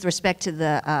say with respect to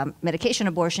the medication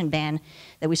abortion ban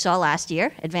that we saw last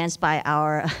year, advanced by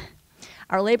our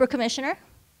labor commissioner,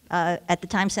 at the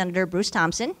time Senator Bruce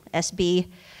Thompson, SB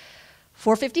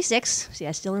 456, see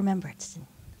I still remember it, it's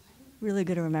really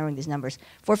good at remembering these numbers,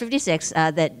 456,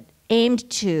 that aimed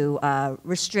to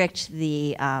restrict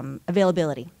the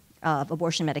availability of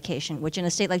abortion medication, which in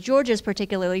a state like Georgia is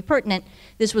particularly pertinent.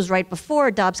 This was right before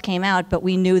Dobbs came out, but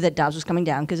we knew that Dobbs was coming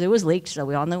down because it was leaked, so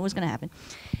we all knew it was going to happen.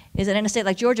 Is that in a state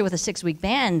like Georgia with a 6-week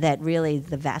ban, that really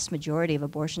the vast majority of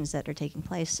abortions that are taking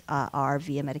place are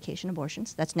via medication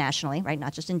abortions. That's nationally, right,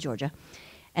 not just in Georgia.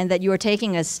 And that you are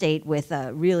taking a state with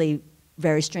really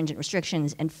very stringent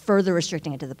restrictions and further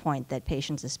restricting it to the point that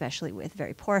patients, especially with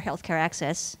very poor health care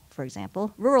access, for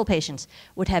example, rural patients,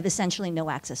 would have essentially no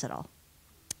access at all.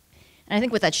 And I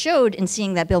think what that showed in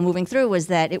seeing that bill moving through was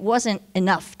that it wasn't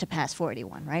enough to pass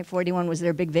 481, right? 481 was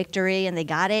their big victory and they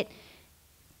got it.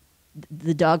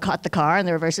 The dog caught the car and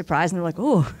they were very surprised and they're like,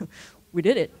 oh, we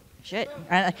did it, shit.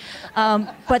 Right?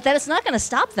 But that it's not gonna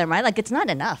stop them, right? Like it's not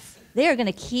enough. They are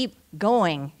gonna keep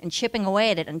going and chipping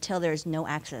away at it until there's no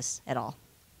access at all.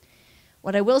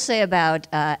 What I will say about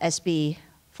SB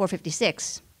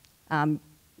 456,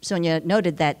 Sonia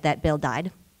noted that that bill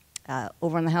died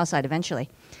over on the House side eventually.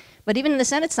 But even in the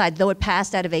Senate side, though it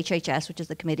passed out of HHS, which is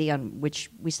the committee on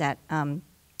which we sat,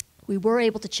 we were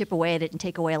able to chip away at it and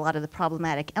take away a lot of the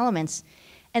problematic elements.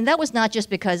 And that was not just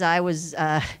because I was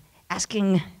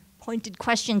asking pointed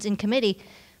questions in committee,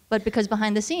 but because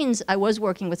behind the scenes, I was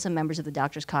working with some members of the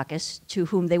Doctors' Caucus to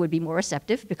whom they would be more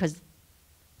receptive because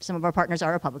some of our partners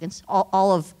are Republicans.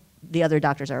 All of the other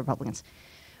doctors are Republicans.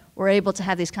 We're able to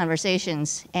have these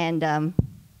conversations, and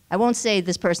I won't say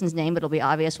this person's name, but it'll be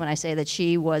obvious when I say that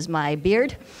she was my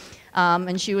beard,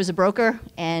 and she was a broker,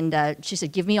 and she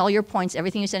said, give me all your points,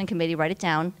 everything you said in committee, write it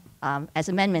down as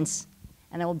amendments,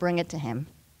 and I will bring it to him,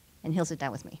 and he'll sit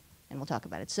down with me, and we'll talk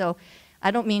about it. So I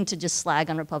don't mean to just slag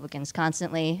on Republicans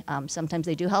constantly. Sometimes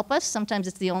they do help us. Sometimes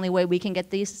it's the only way we can get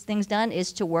these things done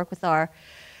is to work with our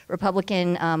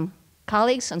Republican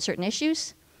colleagues on certain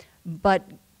issues, but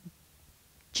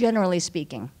generally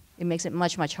speaking, it makes it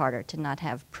much, much harder to not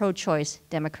have pro-choice,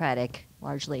 democratic,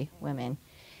 largely women,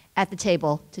 at the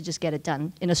table to just get it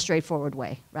done in a straightforward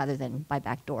way rather than by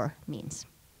backdoor means.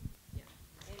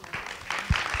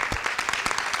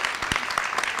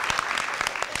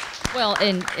 Well,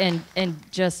 and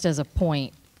just as a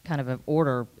point, kind of of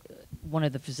order, one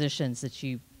of the physicians that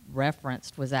you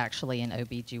referenced was actually an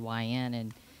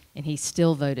OBGYN, and he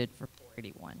still voted for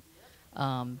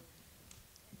 481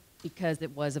 because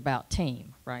it was about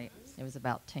team, right? It was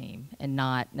about team and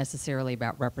not necessarily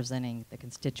about representing the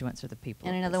constituents or the people.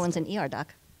 And another one's an ER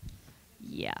doc.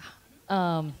 Yeah.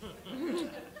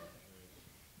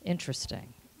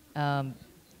 Interesting.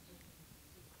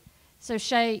 So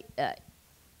Shay,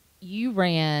 you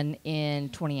ran in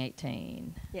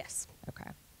 2018. Yes. Okay.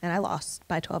 And I lost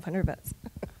by 1,200 votes.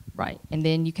 Right. And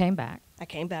then you came back. I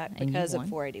came back And you because of won.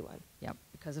 481. Yep.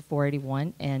 Because of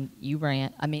 481. And you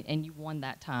ran, and you won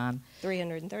that time.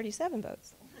 337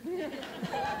 votes.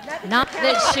 Not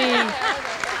that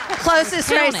she. Closest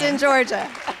race Counting. in Georgia.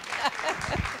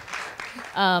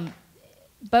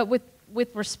 But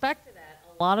with respect to that,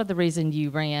 a A lot of the reason you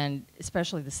ran,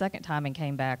 especially the second time and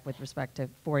came back with respect to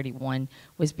 481,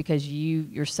 was because you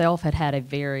yourself had a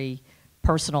very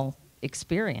personal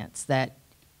experience that,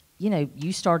 you know,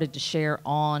 you started to share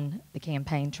on the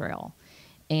campaign trail.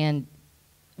 And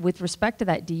with respect to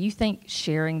that, do you think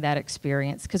sharing that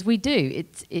experience, because we do,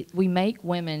 we make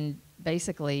women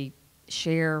basically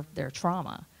share their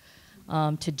trauma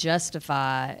to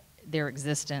justify their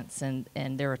existence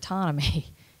and their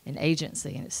autonomy and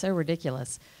agency, and it's so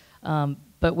ridiculous.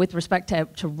 But with respect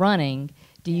to running,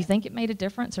 do you think it made a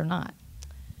difference or not?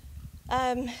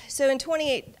 So in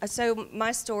 28, so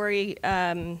my story is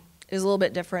a little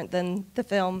bit different than the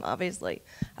film, obviously.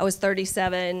 I was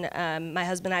 37. My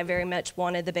husband and I very much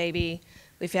wanted the baby.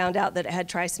 We found out that it had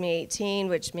trisomy 18,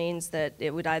 which means that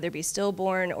it would either be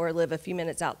stillborn or live a few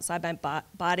minutes outside my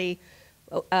body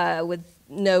with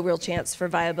no real chance for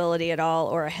viability at all,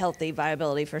 or a healthy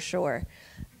viability for sure.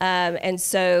 And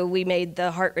so we made the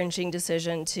heart-wrenching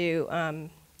decision to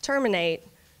terminate.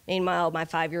 Meanwhile, my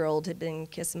 5-year-old had been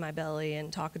kissing my belly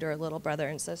and talking to her little brother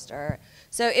and sister.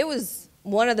 So it was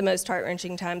one of the most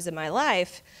heart-wrenching times in my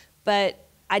life, but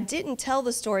I didn't tell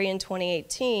the story in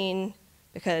 2018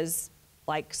 because,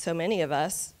 like so many of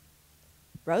us,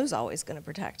 Roe's always going to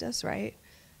protect us, right?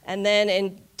 And then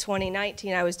in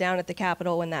 2019, I was down at the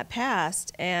Capitol when that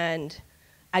passed, and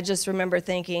I just remember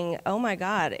thinking, oh my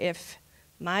God, if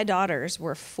my daughters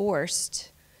were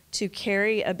forced to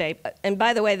carry a baby, and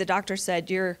by the way, the doctor said,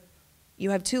 you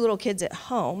have 2 little kids at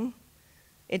home.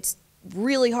 It's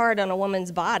really hard on a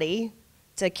woman's body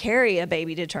to carry a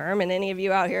baby to term, and any of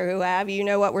you out here who have, you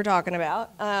know what we're talking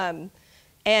about.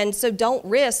 And so don't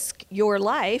risk your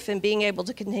life and being able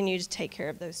to continue to take care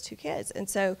of those 2 kids. And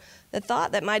so the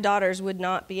thought that my daughters would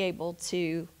not be able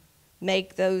to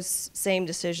make those same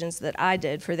decisions that I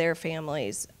did for their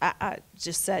families, I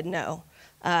just said no,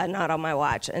 not on my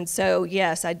watch. And so,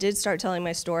 yes, I did start telling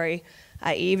my story.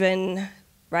 I even,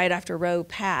 right after Roe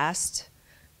passed,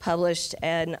 published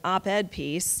an op-ed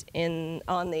piece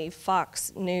on the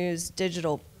Fox News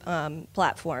digital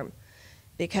platform,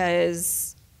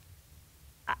 because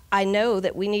I know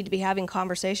that we need to be having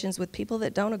conversations with people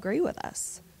that don't agree with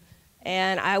us.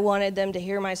 And I wanted them to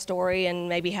hear my story and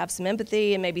maybe have some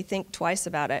empathy and maybe think twice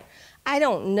about it. I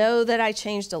don't know that I've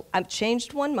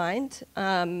changed one mind.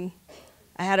 I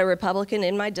had a Republican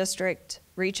in my district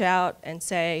reach out and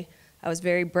say I was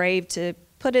very brave to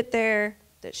put it there,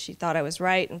 that she thought I was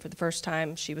right, and for the first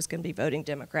time she was going to be voting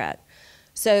Democrat.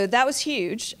 So that was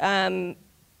huge.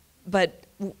 But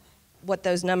what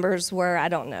those numbers were, I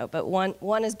don't know, but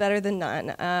one is better than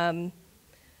none.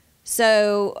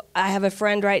 So I have a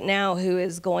friend right now who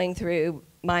is going through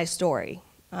my story,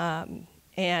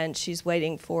 and she's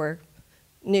waiting for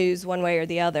news one way or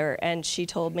the other, and she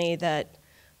told me that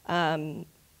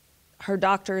her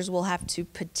doctors will have to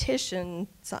petition,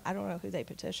 so I don't know who they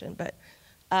petition, but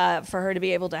for her to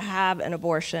be able to have an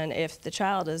abortion if the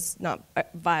child is not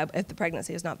viable, if the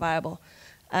pregnancy is not viable.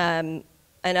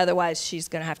 And otherwise she's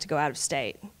going to have to go out of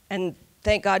state. And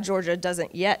thank God Georgia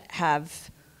doesn't yet have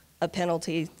a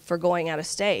penalty for going out of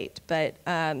state. But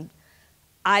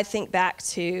I think back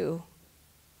to,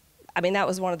 I mean, that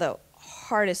was one of the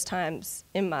hardest times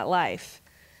in my life.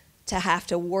 To have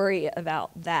to worry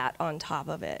about that on top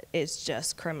of it is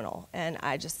just criminal. And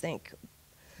I just think,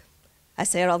 I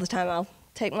say it all the time, I'll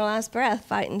take my last breath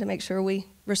fighting to make sure we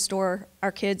restore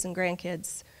our kids and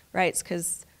grandkids' rights,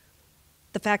 because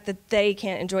the fact that they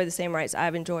can't enjoy the same rights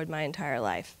I've enjoyed my entire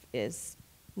life is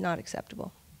not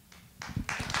acceptable.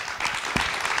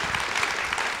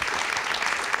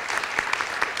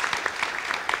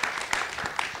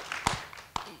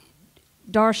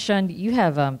 Darshan, you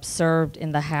have served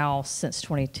in the House since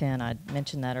 2010. I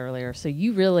mentioned that earlier. So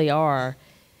you really are,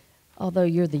 although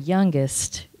you're the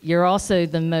youngest, you're also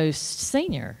the most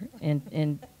senior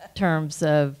in terms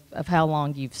of how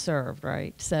long you've served,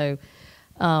 right? So,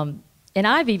 and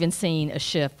I've even seen a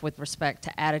shift with respect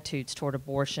to attitudes toward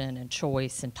abortion and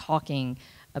choice and talking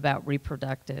about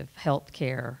reproductive health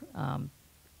care,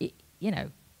 you know,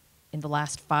 in the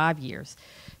last 5 years.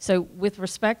 So with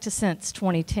respect to since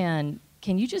 2010,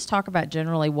 can you just talk about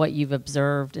generally what you've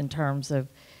observed in terms of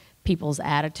people's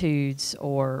attitudes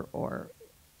or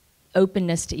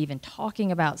openness to even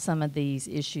talking about some of these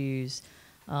issues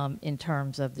in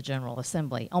terms of the General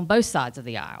Assembly on both sides of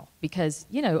the aisle? Because,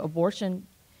 you know, abortion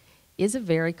is a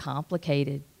very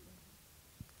complicated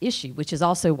issue, which is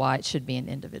also why it should be an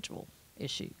individual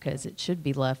issue, because it should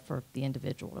be left for the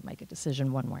individual to make a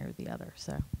decision one way or the other.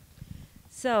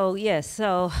 So yes,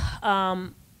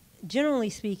 generally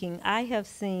speaking, I have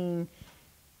seen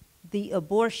the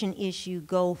abortion issue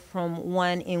go from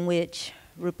one in which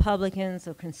Republicans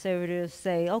or conservatives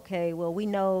say, okay, well, we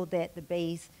know that the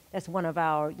base, that's one of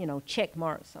our, check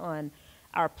marks on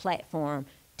our platform,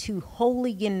 to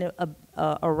wholly get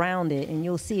around it, and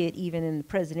you'll see it even in the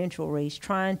presidential race,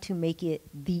 trying to make it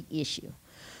the issue.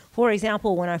 For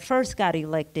example, when I first got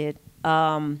elected,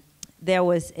 there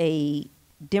was a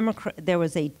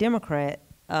Democrat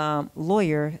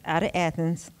lawyer out of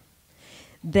Athens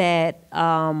that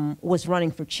was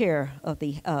running for chair of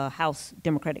the House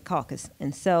Democratic Caucus.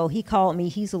 And so he called me.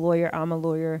 He's a lawyer. I'm a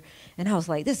lawyer. And I was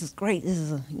like, this is great. This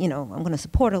is, I'm going to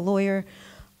support a lawyer.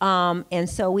 And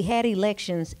so we had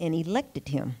elections and elected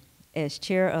him as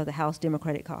chair of the House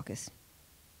Democratic Caucus.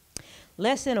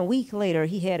 Less than a week later,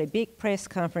 he had a big press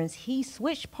conference. He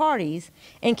switched parties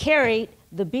and carried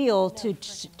the bill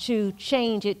to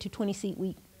change it to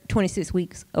 26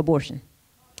 weeks abortion.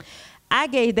 I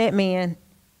gave that man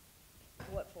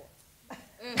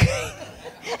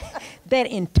that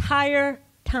entire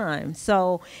time.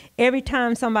 So every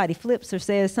time somebody flips or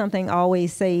says something, I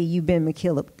always say, "You've been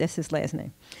McKillop." That's his last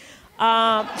name.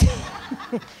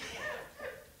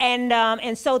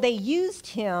 And so they used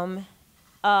him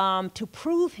to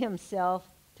prove himself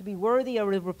to be worthy of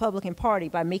the Republican Party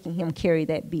by making him carry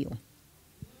that bill.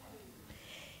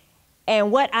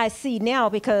 And what I see now,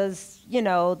 because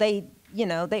they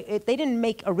didn't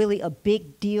make a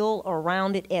big deal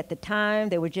around it at the time.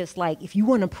 They were just like, if you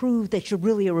want to prove that you're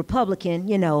really a Republican,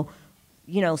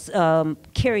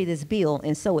 carry this bill,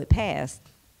 and so it passed.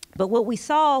 But what we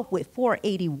saw with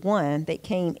 481 that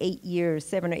came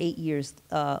 7 or 8 years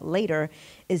later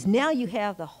is now you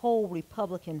have the whole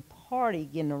Republican Party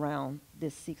getting around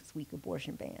this 6-week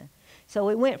abortion ban. So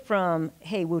it went from,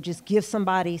 hey, we'll just give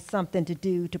somebody something to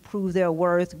do to prove their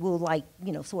worth. We'll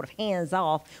sort of hands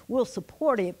off. We'll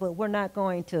support it, but we're not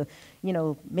going to,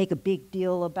 make a big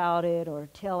deal about it or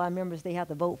tell our members they have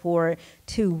to vote for it,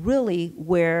 to really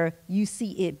where you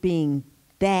see it being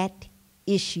that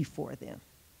issue for them.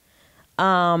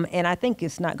 And I think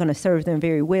it's not going to serve them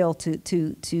very well to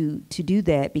do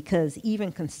that, because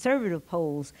even conservative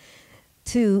polls,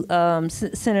 to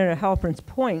Senator Halpern's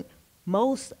point,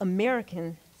 most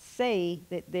Americans say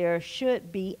that there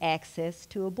should be access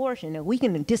to abortion. Now, we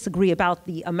can disagree about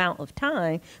the amount of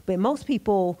time, but most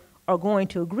people are going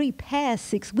to agree past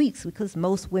 6 weeks, because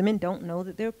most women don't know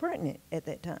that they're pregnant at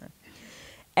that time.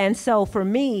 And so for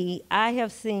me, I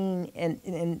have seen,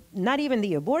 and not even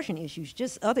the abortion issues,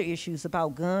 just other issues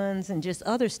about guns and just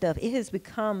other stuff, it has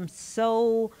become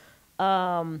so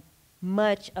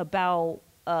much about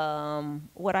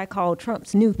what I call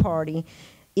Trump's new party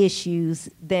issues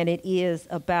than it is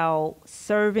about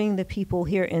serving the people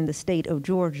here in the state of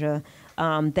Georgia,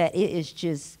 that it is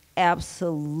just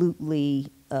absolutely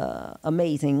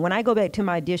amazing. When I go back to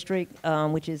my district,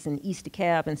 which is in East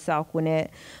DeKalb and South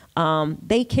Gwinnett,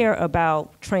 they care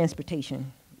about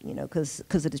transportation, because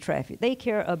of the traffic. They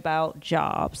care about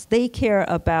jobs. They care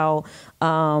about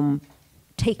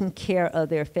taking care of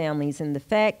their families. And the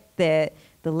fact that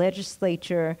the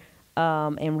legislature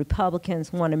and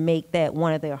Republicans want to make that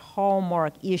one of their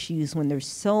hallmark issues when there's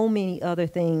so many other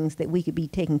things that we could be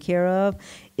taking care of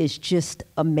is just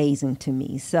amazing to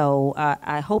me. So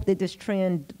I hope that this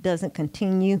trend doesn't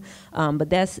continue, but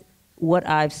that's what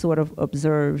I've sort of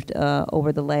observed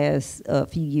over the last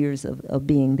few years of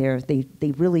being there.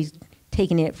 They've really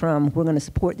taken it from, we're going to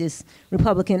support this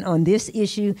Republican on this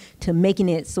issue, to making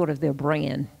it sort of their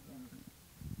brand.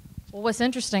 Well, what's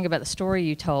interesting about the story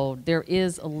you told, there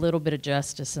is a little bit of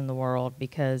justice in the world,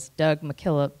 because Doug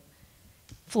McKillop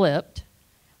flipped.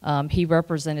 He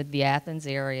represented the Athens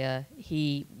area.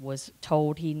 He was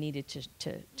told he needed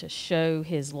to show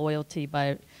his loyalty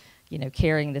by,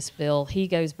 carrying this bill. He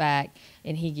goes back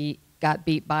and he got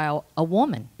beat by a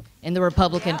woman in the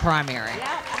Republican primary,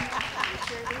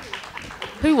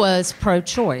 who was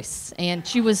pro-choice, and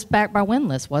she was backed by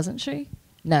Windless, wasn't she?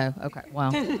 No. Okay.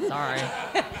 Well, sorry.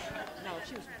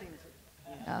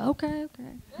 Okay.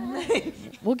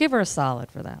 We'll give her a solid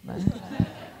for that, but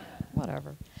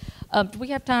whatever. Do we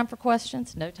have time for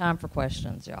questions? No time for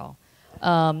questions, y'all.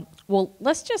 Well,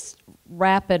 let's just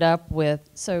wrap it up with,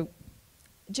 so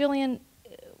Gillian,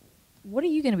 what are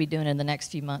you going to be doing in the next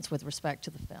few months with respect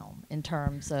to the film in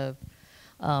terms of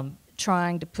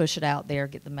trying to push it out there,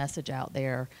 get the message out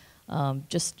there,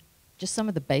 just some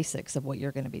of the basics of what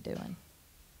you're going to be doing?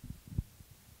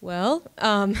 Well,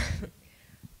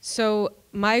 so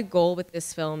my goal with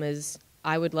this film is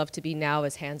I would love to be now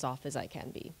as hands-off as I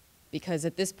can be. Because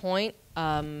at this point,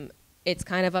 it's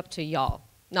kind of up to y'all.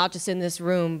 Not just in this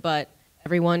room, but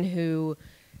everyone who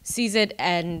sees it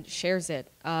and shares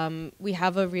it. We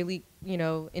have a really,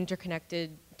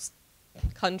 interconnected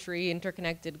country,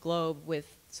 interconnected globe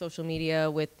with social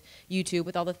media, with YouTube,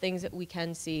 with all the things that we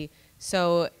can see.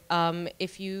 So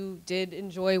if you did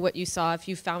enjoy what you saw, if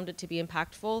you found it to be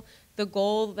impactful, the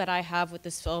goal that I have with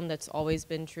this film that's always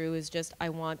been true is just I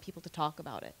want people to talk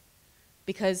about it.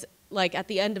 Because like at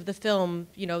the end of the film,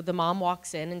 you know, the mom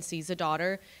walks in and sees a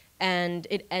daughter, and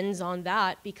it ends on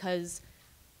that because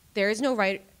there is no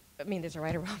right, I mean, there's a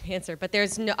right or wrong answer, but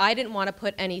there's no, I didn't want to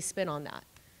put any spin on that.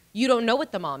 You don't know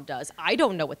what the mom does. I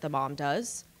don't know what the mom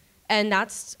does. And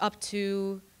that's up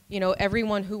to, you know,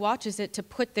 everyone who watches it to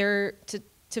put their,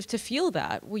 to feel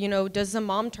that. You know, does a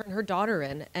mom turn her daughter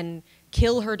in and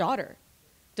kill her daughter?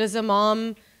 Does a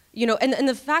mom, you know, and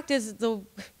the fact is the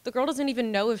girl doesn't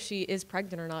even know if she is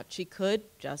pregnant or not. She could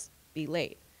just be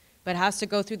late, but has to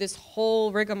go through this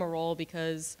whole rigmarole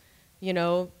because, you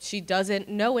know, she doesn't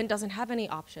know and doesn't have any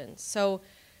options. So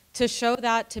to show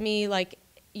that to me, like,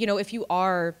 you know, if you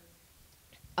are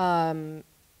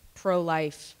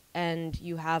pro-life and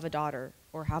you have a daughter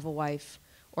or have a wife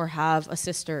or have a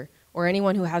sister or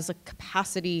anyone who has the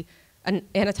capacity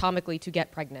anatomically to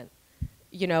get pregnant,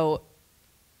 you know,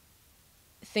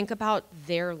 think about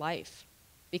their life.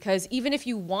 Because even if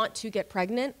you want to get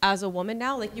pregnant as a woman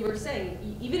now, like you were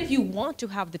saying, even if you want to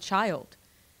have the child,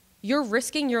 you're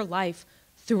risking your life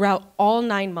throughout all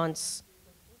 9 months.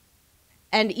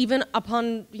 And even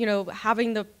upon, you know,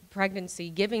 having the pregnancy,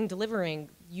 delivering,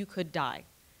 you could die.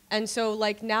 And so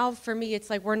like now for me, it's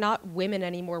like we're not women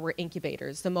anymore, we're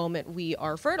incubators the moment we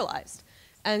are fertilized.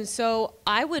 And so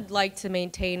I would like to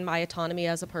maintain my autonomy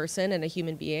as a person and a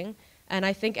human being. And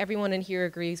I think everyone in here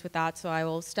agrees with that, so I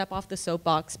will step off the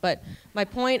soapbox. But my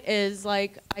point is,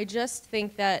 like, I just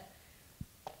think that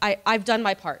I've done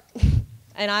my part.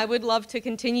 And I would love to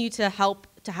continue to help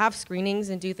to have screenings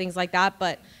and do things like that,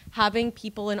 but having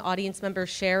people and audience members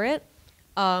share it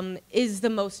is the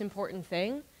most important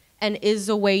thing and is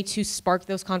a way to spark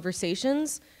those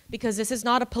conversations, because this is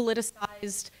not a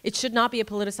politicized, it should not be a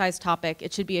politicized topic,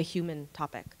 it should be a human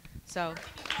topic. So.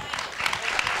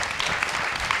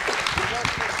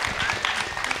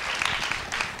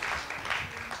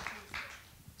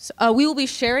 So we will be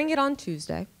sharing it on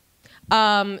Tuesday.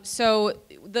 So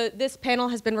this panel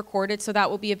has been recorded, so that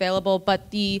will be available, but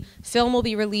the film will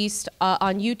be released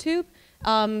on YouTube.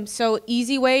 So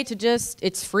easy way to just,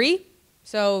 it's free,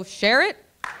 so share it,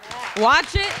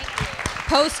 watch it,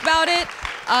 post about it.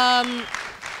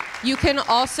 You can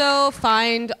also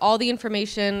find all the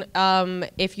information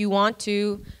if you want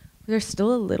to. There's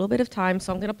still a little bit of time,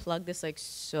 so I'm gonna plug this like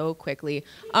so quickly.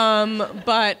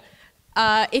 But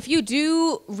if you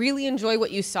do really enjoy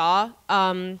what you saw,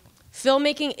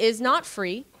 filmmaking is not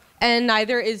free, and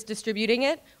neither is distributing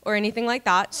it or anything like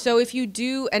that. So if you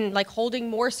do, and like holding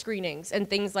more screenings and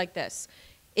things like this,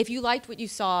 if you liked what you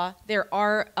saw,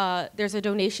 there's a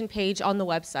donation page on the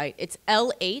website. It's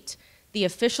L-8,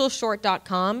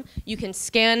 theofficialshort.com. You can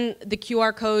scan the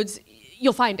QR codes.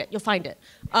 You'll find it.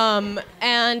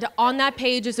 And on that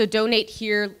page is a donate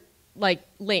here like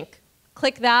link.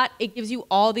 Click that. It gives you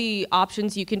all the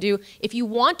options you can do. If you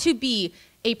want to be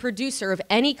a producer of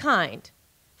any kind,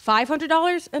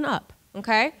 $500 and up,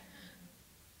 okay?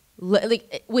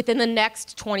 Like within the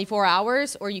next 24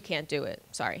 hours, or you can't do it.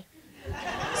 Sorry.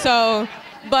 So,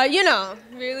 but you know,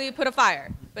 really put a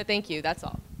fire. But thank you. That's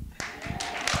all.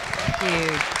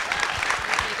 Thank you.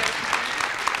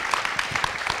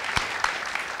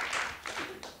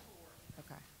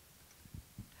 Okay.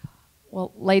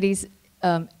 Well, ladies,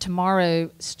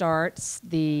 tomorrow starts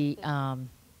the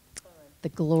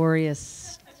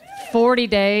glorious 40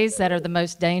 days that are the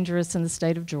most dangerous in the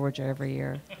state of Georgia every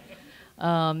year.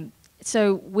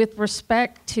 So with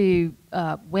respect to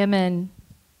women,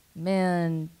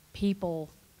 men, people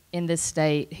in this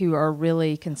state who are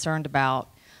really concerned about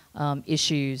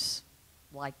issues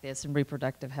like this and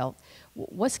reproductive health,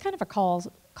 what's kind of a call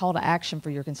to action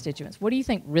for your constituents? What do you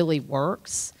think really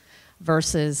works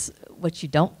versus what you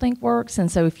don't think works?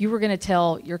 And so if you were going to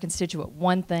tell your constituent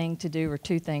one thing to do or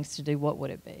two things to do, what would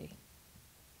it be?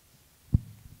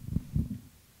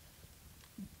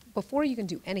 Before you can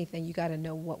do anything, you got to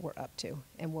know what we're up to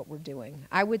and what we're doing.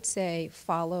 I would say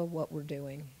follow what we're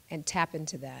doing and tap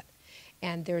into that.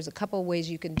 And there's a couple of ways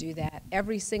you can do that.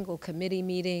 Every single committee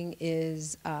meeting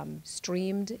is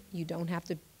streamed. You don't have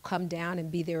to come down and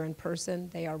be there in person.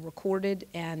 They are recorded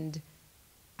and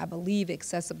I believe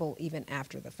accessible even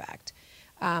after the fact.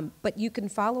 But you can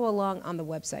follow along on the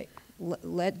website,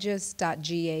 legis.ga.gov,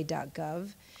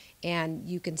 and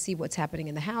you can see what's happening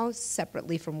in the House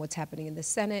separately from what's happening in the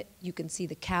Senate. You can see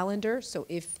the calendar, so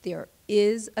if there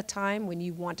is a time when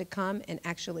you want to come and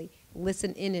actually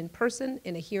listen in person,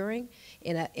 in a hearing,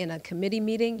 in a committee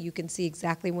meeting. You can see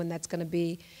exactly when that's going to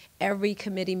be. Every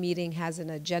committee meeting has an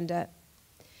agenda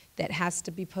that has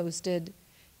to be posted.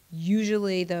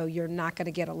 Usually, though, you're not going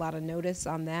to get a lot of notice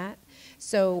on that.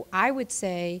 So I would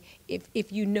say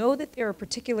if you know that there are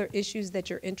particular issues that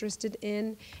you're interested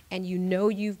in, and you know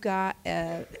you've got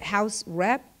a House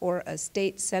rep or a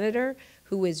state senator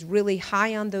who is really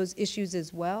high on those issues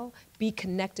as well, be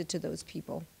connected to those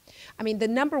people. I mean, the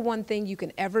number one thing you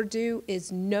can ever do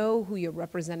is know who your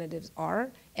representatives are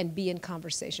and be in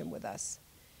conversation with us,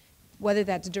 whether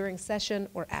that's during session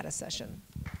or at a session.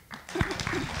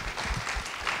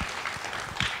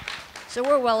 So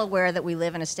we're well aware that we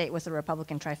live in a state with a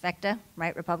Republican trifecta,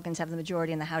 right? Republicans have the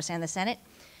majority in the House and the Senate,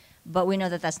 but we know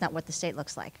that that's not what the state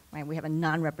looks like, right? We have a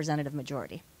non-representative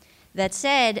majority. That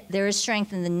said, there is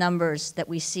strength in the numbers that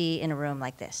we see in a room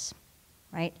like this,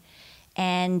 right?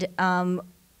 And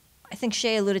I think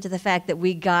Shay alluded to the fact that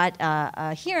we got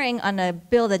a hearing on a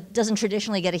bill that doesn't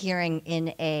traditionally get a hearing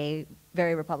in a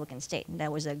very Republican state, and that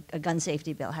was a gun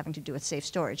safety bill having to do with safe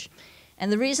storage.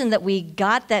 And the reason that we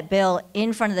got that bill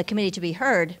in front of the committee to be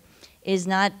heard is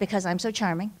not because I'm so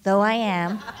charming, though I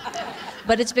am,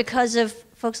 but it's because of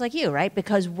folks like you, right?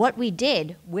 Because what we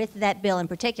did with that bill in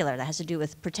particular, that has to do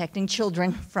with protecting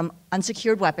children from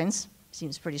unsecured weapons,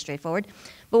 seems pretty straightforward.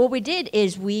 But what we did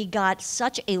is we got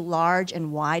such a large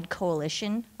and wide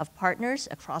coalition of partners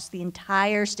across the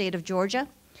entire state of Georgia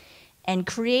and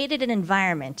created an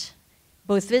environment,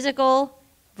 both physical,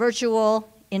 virtual,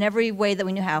 in every way that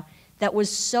we knew how, that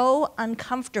was so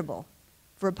uncomfortable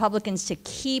for Republicans to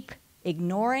keep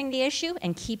ignoring the issue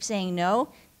and keep saying no,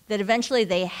 that eventually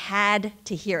they had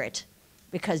to hear it,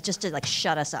 because just to like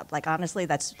shut us up. Like honestly,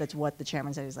 that's what the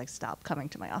chairman said. He's like, stop coming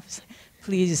to my office,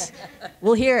 please.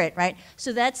 We'll hear it, right?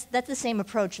 So that's the same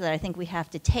approach that I think we have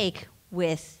to take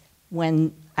with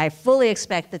when I fully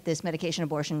expect that this medication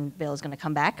abortion bill is going to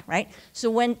come back, right?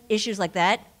 So when issues like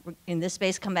that in this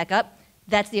space come back up,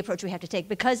 that's the approach we have to take,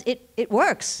 because it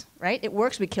works, right? It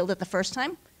works. We killed it the first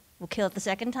time. We'll kill it the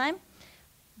second time.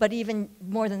 But even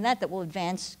more than that, that will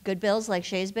advance good bills like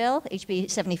Shay's bill, HB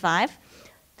 75.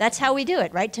 That's how we do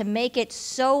it, right? To make it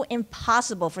so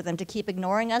impossible for them to keep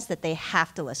ignoring us that they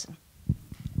have to listen.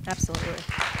 Absolutely.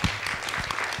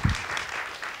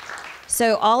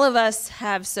 So all of us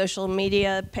have social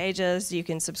media pages you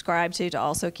can subscribe to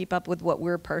also keep up with what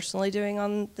we're personally doing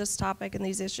on this topic and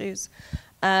these issues.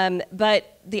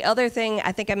 But the other thing,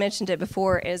 I think I mentioned it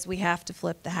before, is we have to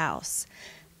flip the House.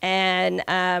 And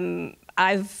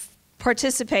I've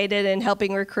participated in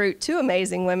helping recruit two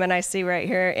amazing women I see right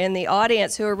here in the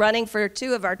audience who are running for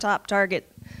two of our top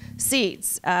target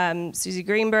seats, Susie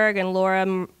Greenberg and Laura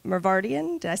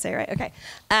Mervardian. Did I say it right? Okay.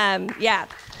 Yeah.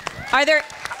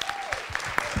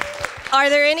 Are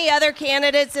there any other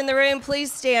candidates in the room?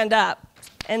 Please stand up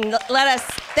and let us,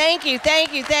 thank you,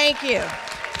 thank you, thank you.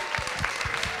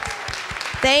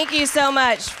 Thank you so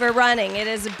much for running. It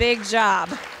is a big job,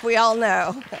 we all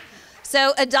know.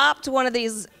 So adopt one of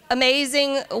these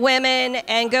amazing women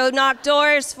and go knock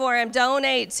doors for them,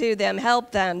 donate to them,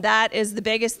 help them. That is the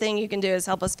biggest thing you can do, is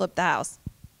help us flip the House.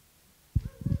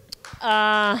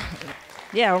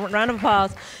 Yeah, round of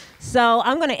applause. So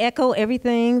I'm going to echo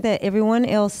everything that everyone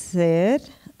else said.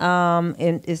 And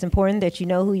it's important that you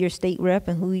know who your state rep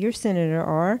and who your senator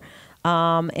are.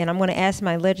 And I'm going to ask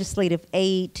my legislative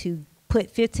aide to put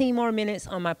 15 more minutes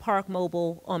on my Park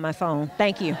Mobile on my phone.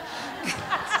 Thank you.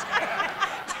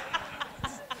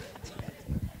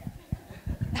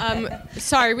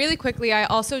 Sorry, really quickly, I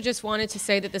also just wanted to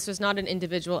say that this was not an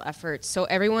individual effort. So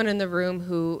everyone in the room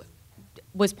who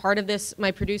was part of this,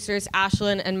 my producers,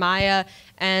 Ashlyn and Maya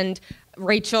and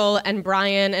Rachel and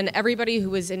Brian and everybody who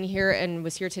was in here and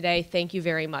was here today, thank you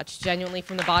very much, genuinely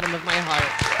from the bottom of my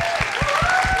heart.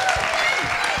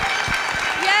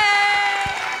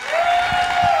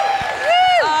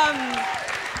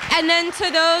 And then to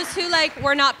those who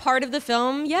were not part of the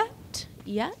film yet,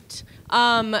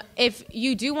 if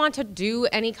you do want to do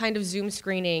any kind of Zoom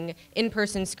screening,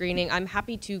 in-person screening, I'm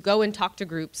happy to go and talk to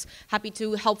groups, happy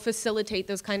to help facilitate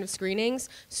those kind of screenings.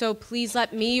 So please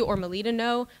let me or Melita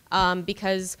know,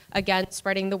 because again,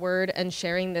 spreading the word and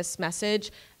sharing this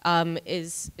message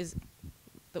is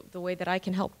the way that I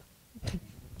can help.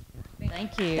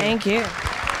 Thank you. Thank you.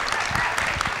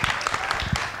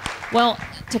 Well,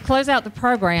 to close out the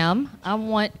program, I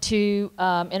want to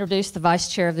introduce the Vice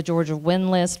Chair of the Georgia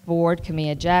Win-List Board,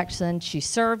 Camilla Jackson. She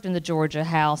served in the Georgia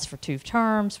House for 2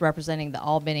 terms, representing the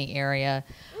Albany area,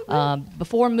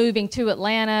 before moving to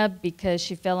Atlanta because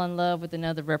she fell in love with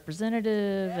another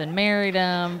representative and married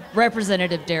him,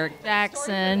 Representative Derek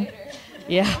Jackson.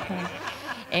 Yeah.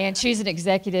 And she's an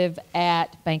executive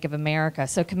at Bank of America.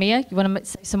 So Camilla, you want to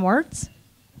say some words?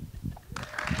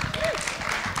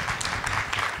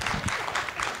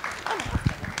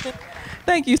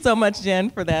 Thank you so much, Jen,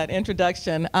 for that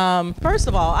introduction. First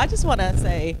of all, I just want to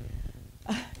say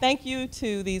thank you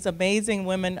to these amazing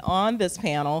women on this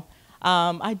panel.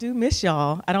 I do miss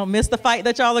y'all. I don't miss the fight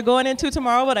that y'all are going into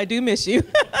tomorrow, but I do miss you.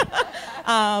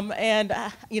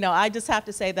 I just have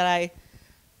to say that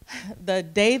the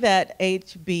day that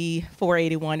HB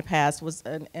 481 passed was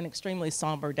an extremely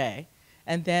somber day.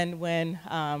 And then when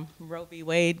Roe v.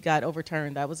 Wade got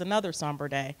overturned, that was another somber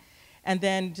day. And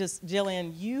then just,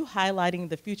 Gillian, you highlighting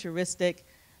the futuristic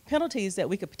penalties that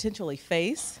we could potentially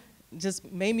face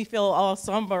just made me feel all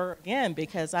somber again,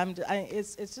 because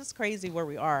it's just crazy where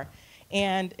we are.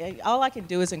 And all I can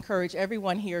do is encourage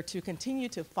everyone here to continue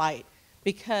to fight,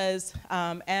 because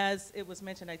as it was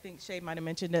mentioned, I think Shay might have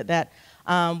mentioned it, that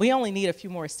we only need a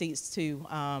few more seats to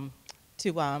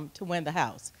win the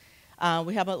House.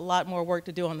 We have a lot more work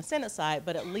to do on the Senate side,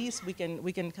 but at least we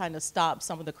can kind of stop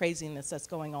some of the craziness that's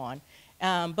going on.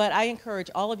 But I encourage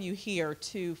all of you here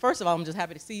to, first of all, I'm just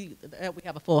happy to see that we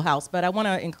have a full House, but I want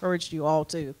to encourage you all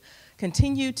to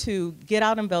continue to get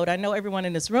out and vote. I know everyone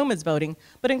in this room is voting,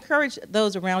 but encourage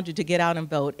those around you to get out and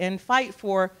vote and fight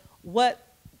for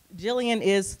what Gillian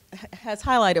has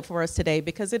highlighted for us today,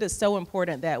 because it is so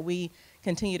important that we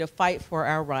continue to fight for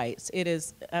our rights. It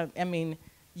is,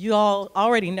 you all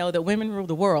already know that women rule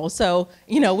the world, so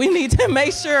we need to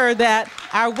make sure that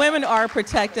our women are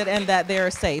protected and that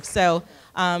they're safe. So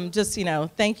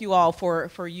thank you all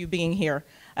for you being here.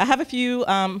 I have a few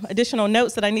additional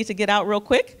notes that I need to get out real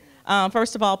quick.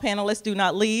 First of all, panelists, do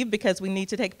not leave because we need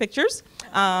to take pictures.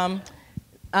 Our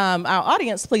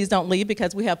audience, please don't leave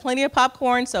because we have plenty of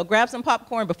popcorn, so grab some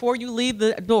popcorn before you leave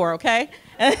the door, okay?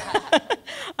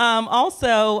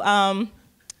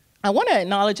 I want to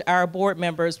acknowledge our board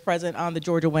members present on the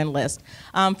Georgia Win list.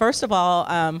 First of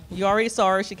all, you already saw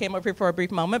her. She came up here for a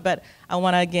brief moment, but I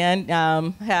want to again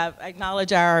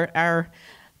acknowledge our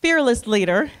fearless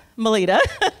leader, Melita.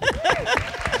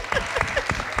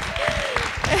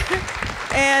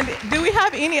 And do we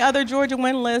have any other Georgia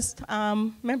Win list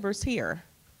members here?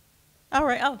 All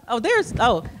right.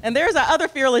 And there's our other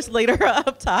fearless leader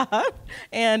up top,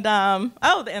 and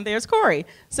and there's Corey.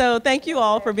 So thank you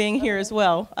all for being here as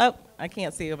well. Oh, I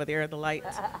can't see over there the light.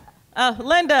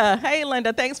 Linda, hey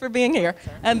Linda, thanks for being here.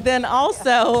 And then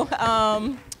also,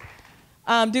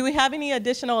 do we have any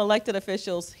additional elected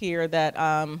officials here that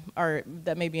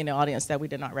that may be in the audience that we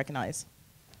did not recognize?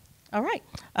 All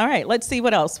right, let's see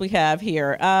what else we have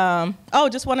here.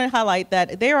 Just want to highlight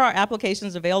that there are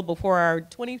applications available for our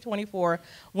 2024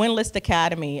 Win List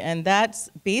Academy, and that's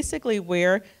basically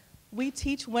where we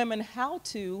teach women how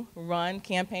to run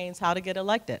campaigns, how to get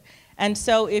elected. And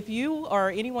so if you or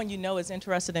anyone you know is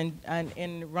interested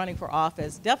in running for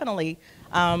office, definitely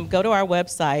go to our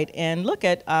website and look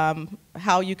at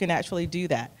how you can actually do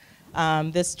that.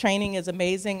 This training is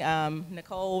amazing.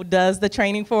 Nicole does the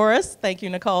training for us. Thank you,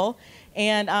 Nicole.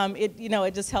 And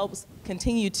it just helps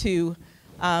continue to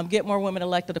get more women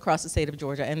elected across the state of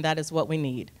Georgia, and that is what we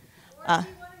need.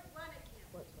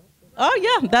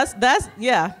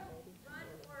 Yeah.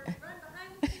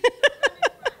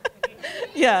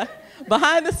 Yeah,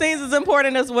 behind the scenes is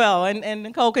important as well, and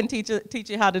Nicole can teach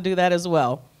you how to do that as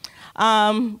well.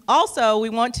 Also, we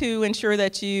want to ensure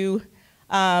that you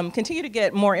continue to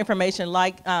get more information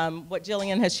like what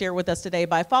Gillian has shared with us today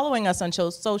by following us on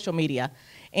social media,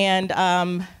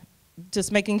 and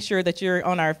just making sure that you're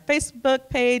on our Facebook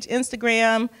page,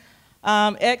 Instagram,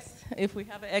 X. If we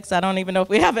have an X, I don't even know if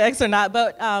we have an X or not,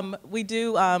 but we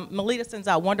do. Melita sends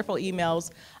out wonderful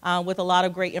emails with a lot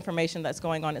of great information that's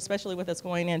going on, especially with us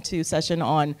going into session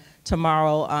on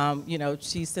tomorrow.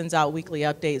 She sends out weekly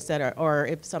updates or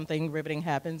if something riveting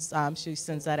happens, she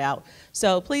sends that out.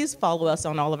 So please follow us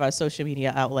on all of our social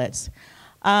media outlets.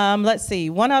 Let's see,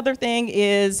 one other thing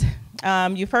is,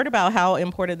 you've heard about how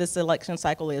important this election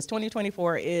cycle is.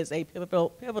 2024 is a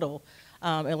pivotal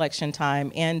election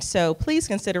time, and so please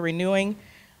consider renewing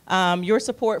your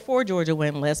support for Georgia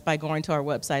Win List by going to our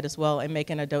website as well and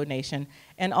making a donation.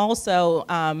 And also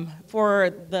for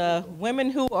the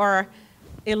women who are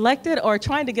elected or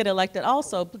trying to get elected,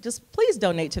 also just please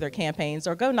donate to their campaigns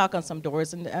or go knock on some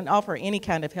doors and offer any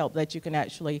kind of help that you can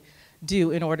actually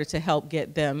do in order to help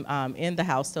get them in the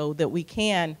House so that we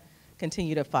can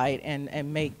continue to fight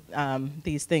and make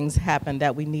these things happen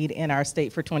that we need in our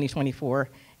state for 2024.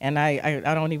 And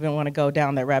I don't even want to go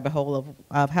down that rabbit hole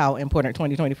of how important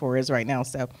 2024 is right now.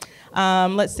 So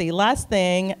let's see, last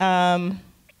thing,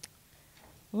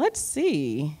 let's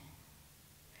see.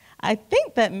 I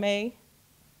think that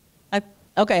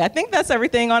Okay, I think that's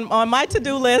everything on my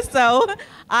to-do list. So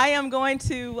I am going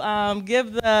to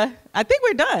I think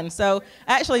we're done. So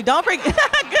actually, don't forget,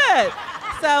 good.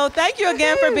 So thank you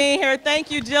again for being here.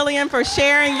 Thank you, Gillian, for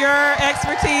sharing your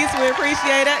expertise. We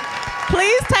appreciate it.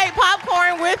 Please take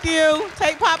popcorn with you.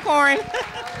 Take popcorn.